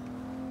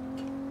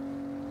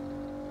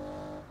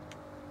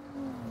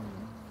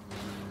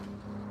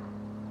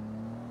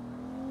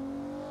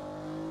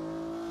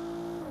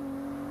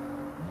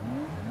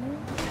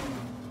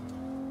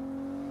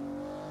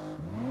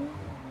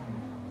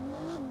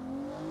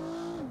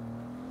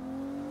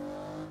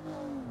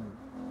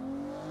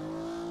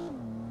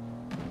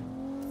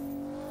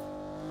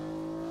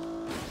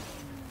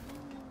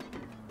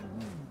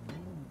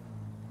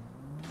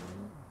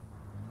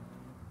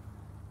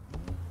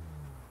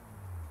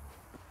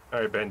 All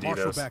right,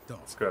 Banditos,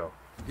 let's go.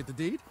 You get the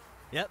deed?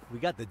 Yep, we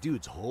got the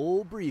dude's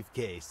whole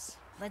briefcase.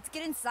 Let's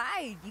get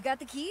inside. You got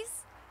the keys?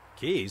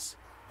 Keys?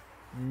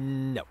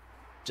 No,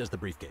 just the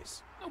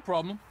briefcase. No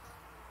problem.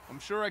 I'm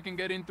sure I can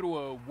get in through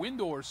a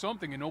window or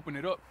something and open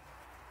it up.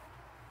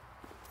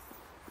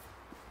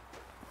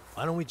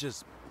 Why don't we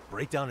just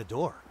break down a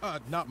door?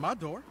 Not my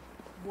door.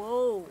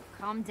 Whoa,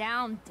 calm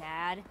down,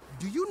 Dad.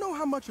 Do you know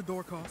how much a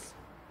door costs?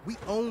 We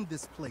own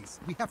this place.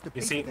 We have to pay.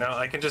 You see, for now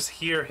that I can just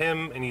hear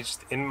him, and he's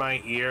just in my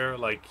ear,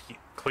 like,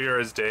 clear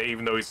as day,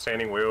 even though he's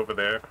standing way over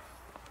there.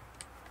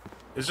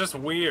 It's just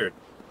weird.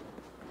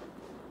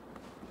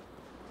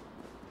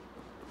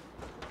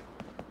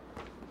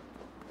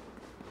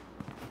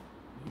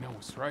 You know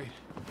what's right.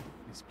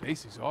 This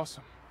place is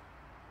awesome.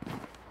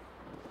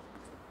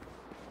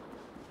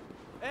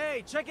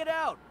 Hey, check it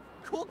out!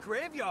 Cool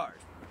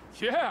graveyard!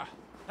 Yeah!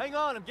 Hang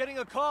on, I'm getting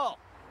a call!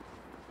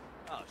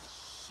 Oh,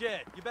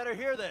 shit. You better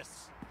hear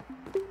this.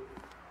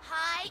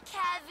 Hi,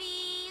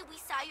 Kevy. We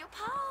saw your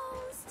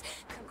post.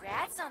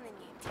 Congrats on the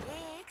new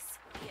dicks.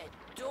 We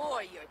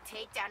adore your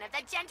takedown of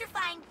that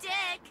gentrifying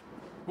dick.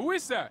 Who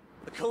is that?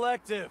 The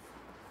Collective.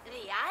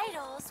 The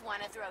Idols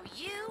want to throw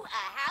you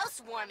a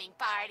housewarming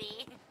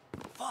party.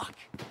 Fuck.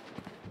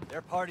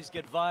 Their parties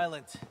get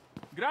violent.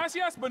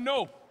 Gracias, but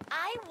no.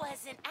 I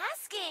wasn't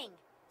asking.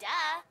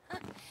 Duh.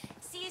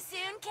 See you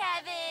soon,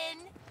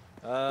 Kevin.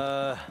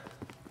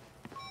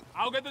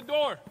 I'll get the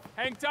door.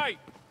 Hang tight.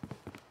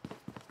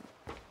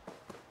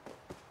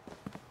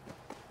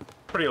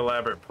 Pretty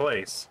elaborate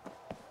place.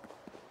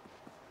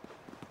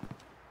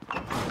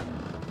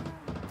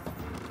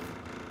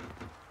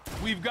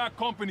 We've got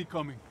company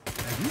coming.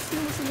 Have you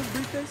seen what's in this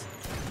briefcase?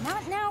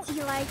 Not now,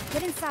 Eli.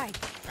 Get inside.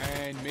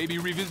 And maybe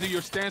revisit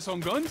your stance on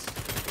guns? This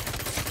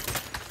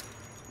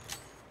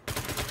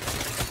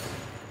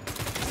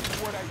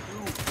is what I do.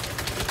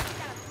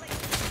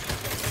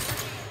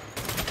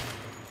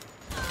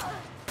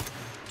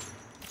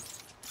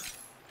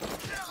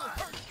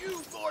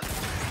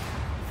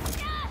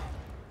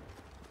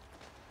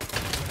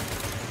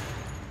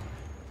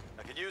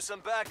 I could use some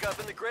backup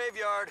in the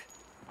graveyard.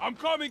 I'm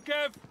coming,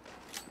 Kev.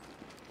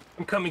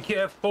 I'm coming,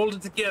 Kev. Hold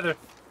it together.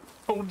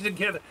 Hold it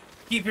together.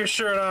 Keep your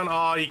shirt on.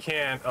 Oh, you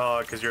can't.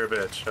 Oh, because you're a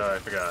bitch. Oh, I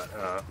forgot.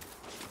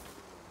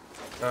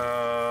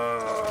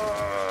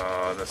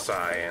 The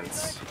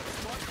science.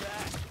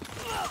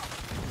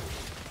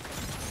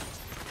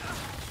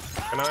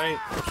 Can I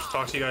just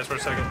talk to you guys for a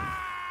second?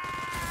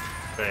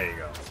 There you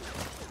go.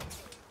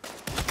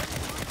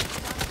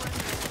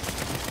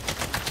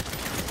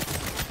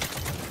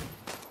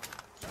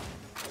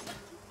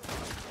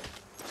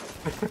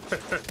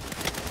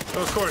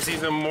 Of course,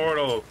 he's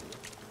immortal.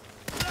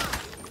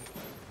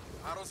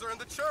 Idols are in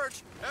the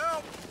church.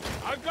 Help!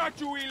 I got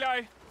you,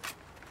 Eli.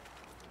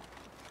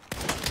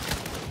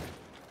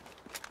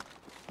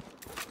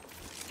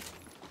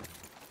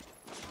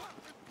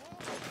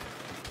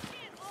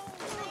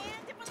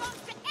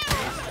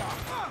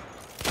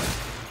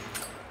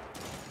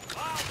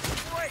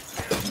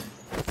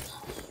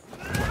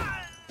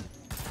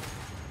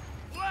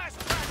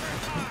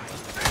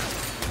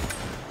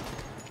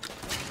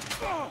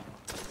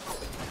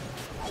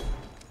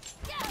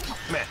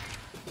 Man,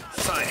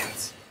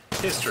 science,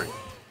 history.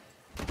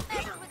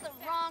 Never with the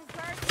wrong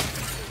person.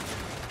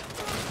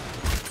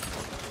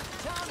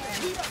 Time to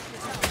heat up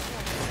this house.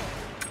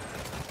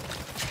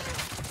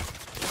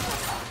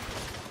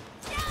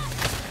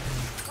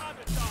 Time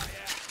to die,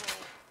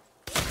 asshole.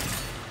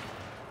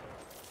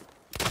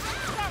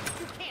 Stop it,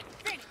 you can't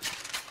finish.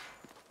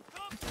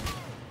 Come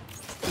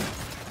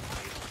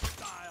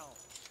style.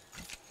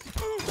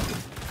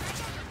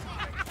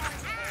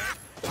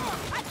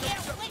 I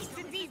can't wait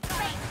to these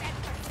brains at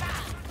the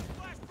side.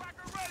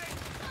 Flashbacker ready.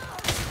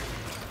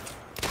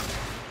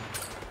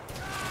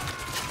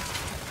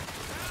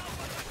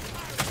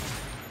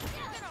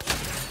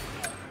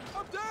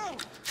 I'm down!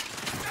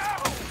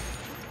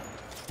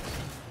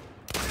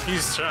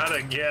 He's shot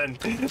again.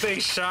 They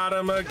shot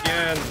him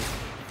again.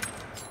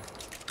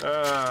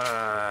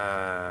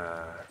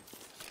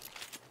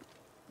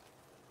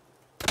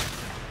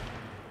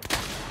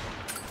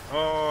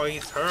 Oh,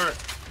 he's hurt.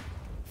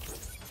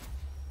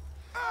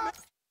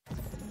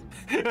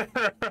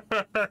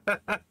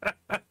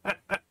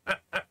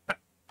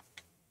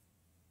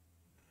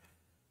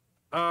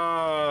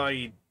 Oh,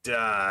 he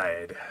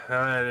died.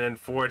 And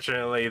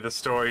unfortunately, the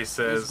story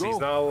says he's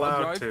not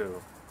allowed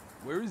to.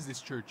 Where is this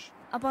church?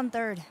 Up on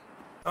 3rd.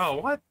 Oh,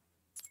 what?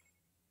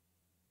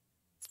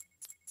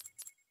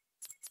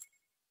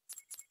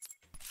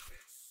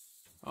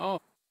 Oh.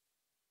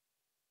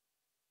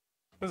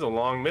 This is a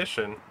long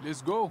mission.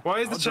 Let's go.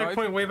 Why is the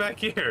checkpoint way back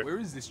here? Where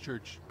is this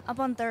church?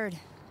 Up on 3rd.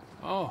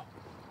 Oh,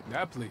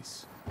 that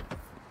place.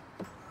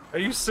 Are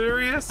you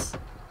serious?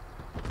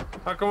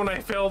 How come when I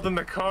failed in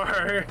the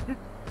car,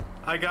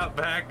 I got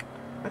back,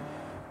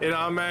 it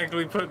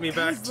automatically put me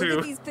back Guys, to look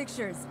at these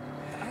pictures.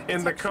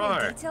 in the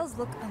car. Details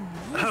look amazing.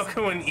 How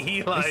come when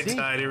Eli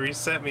died, it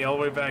reset me all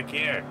the way back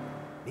here?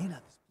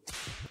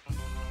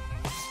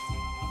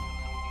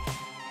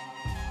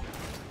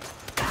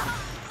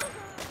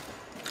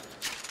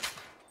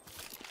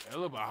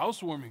 Hell of a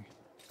housewarming.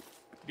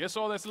 Guess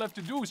all that's left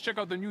to do is check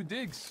out the new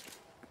digs.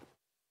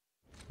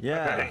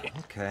 Yeah,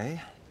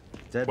 okay.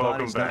 Dead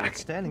bodies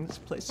notwithstanding, this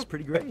place is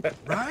pretty great.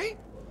 Right?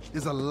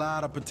 There's a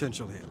lot of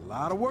potential here. A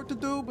lot of work to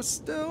do, but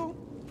still.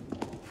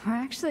 We're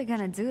actually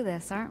gonna do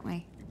this, aren't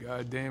we? You're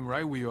goddamn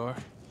right we are.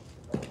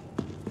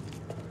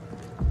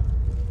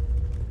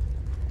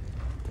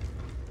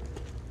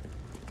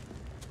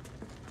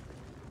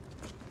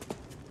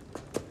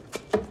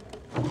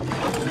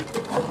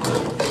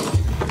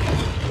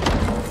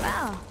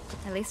 Well,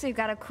 at least we've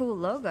got a cool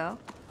logo.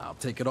 I'll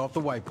take it off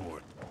the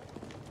whiteboard.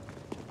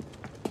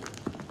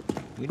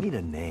 We need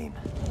a name.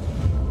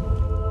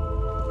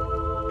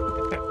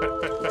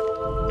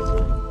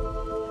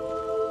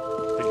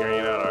 Figuring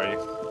it out, are you?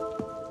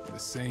 The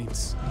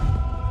Saints.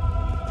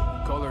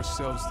 We call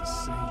ourselves the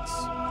Saints.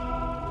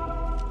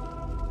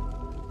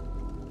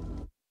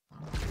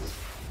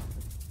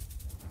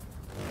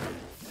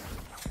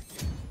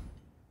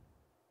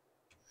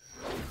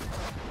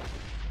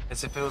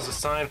 As if it was a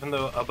sign from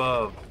the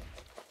above.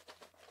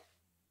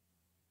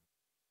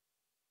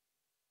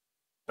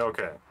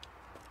 Okay.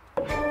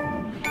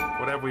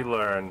 What have we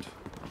learned?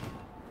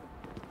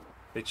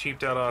 They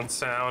cheaped out on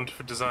sound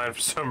for design for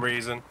some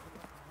reason.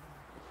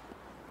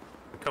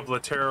 A couple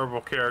of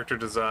terrible character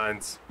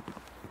designs.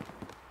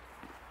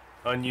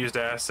 Unused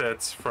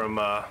assets from,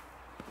 I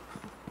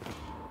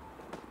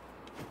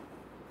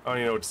don't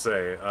even know what to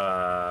say.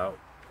 A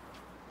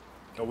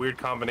weird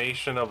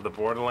combination of the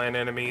Borderland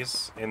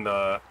enemies in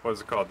the, what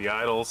is it called? The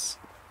Idols.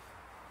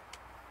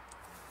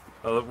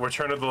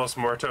 Return of the Los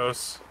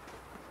Muertos.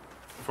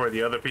 For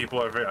the other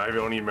people, I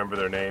don't even remember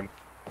their name.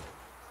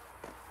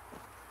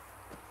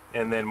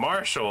 And then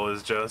Marshall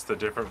is just a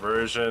different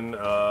version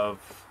of,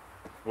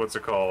 what's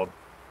it called?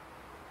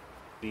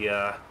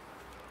 The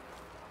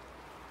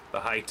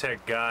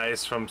high-tech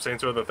guys from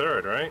Saints Row the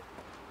Third, right?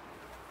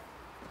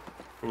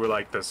 Who were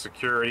like the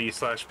security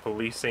 /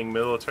 policing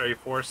military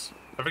force.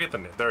 I forget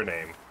their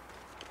name.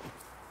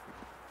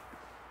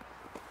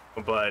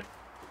 But,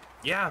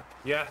 yeah,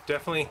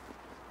 definitely.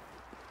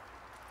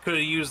 Could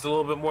have used a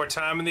little bit more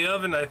time in the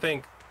oven, I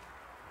think.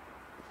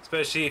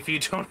 Especially if you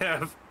don't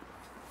have...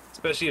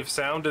 Especially if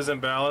sound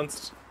isn't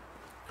balanced.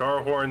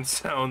 Car horns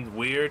sound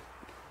weird.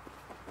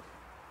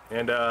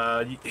 And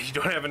you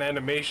don't have an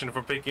animation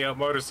for picking up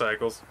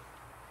motorcycles.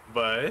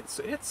 But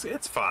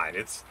it's fine.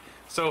 It's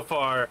so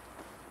far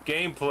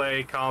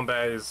gameplay,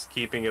 combat is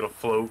keeping it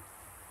afloat.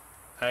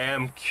 I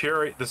am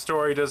curious. The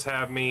story does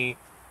have me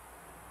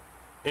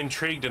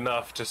intrigued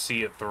enough to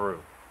see it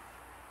through.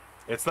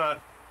 It's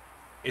not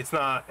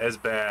as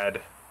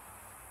bad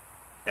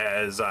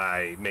as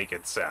I make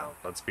it sound,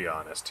 let's be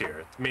honest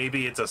here.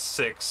 Maybe it's a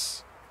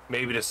 6,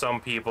 maybe to some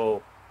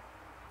people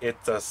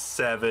it's a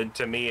 7.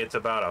 To me it's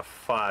about a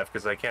 5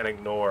 because I can't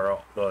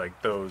ignore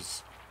like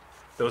those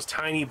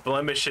tiny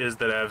blemishes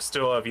that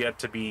still have yet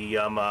to be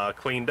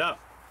cleaned up.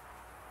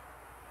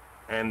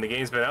 And the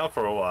game's been out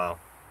for a while.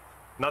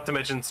 Not to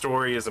mention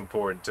story is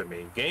important to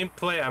me.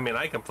 Gameplay, I mean,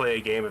 I can play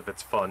a game if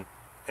it's fun,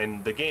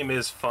 and the game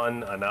is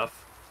fun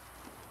enough.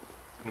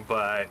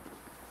 But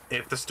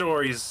if the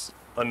story's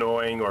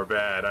annoying or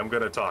bad, I'm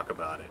gonna talk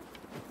about it.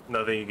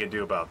 Nothing you can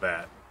do about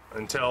that.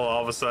 Until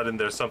all of a sudden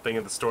there's something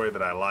in the story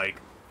that I like,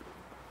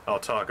 I'll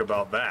talk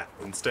about that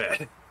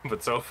instead.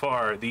 But so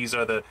far, these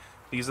are the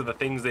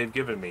things they've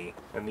given me,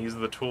 and these are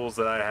the tools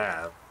that I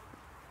have.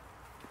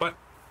 But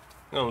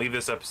I'm gonna leave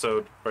this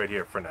episode right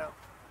here for now.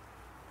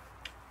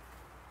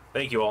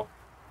 Thank you all.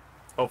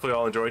 Hopefully you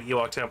all enjoyed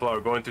Ewok Templar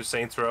going through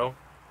Saints Row.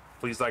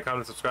 Please like,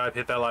 comment, subscribe,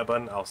 hit that like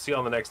button. I'll see you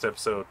on the next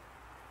episode.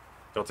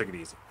 Don't take it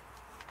easy.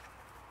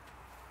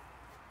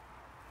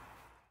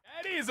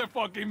 That is a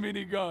fucking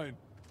minigun.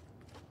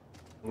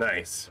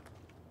 Nice.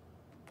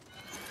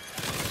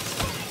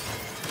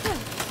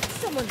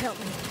 Someone help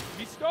me.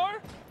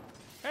 V-Star?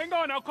 Hang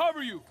on, I'll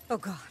cover you. Oh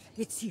God,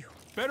 it's you.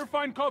 Better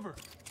find cover.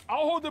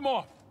 I'll hold them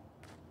off.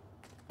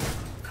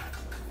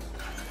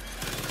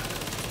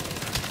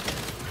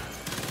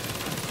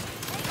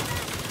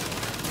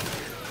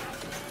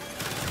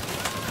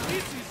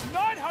 This is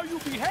not how you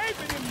behave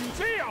in a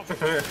museum!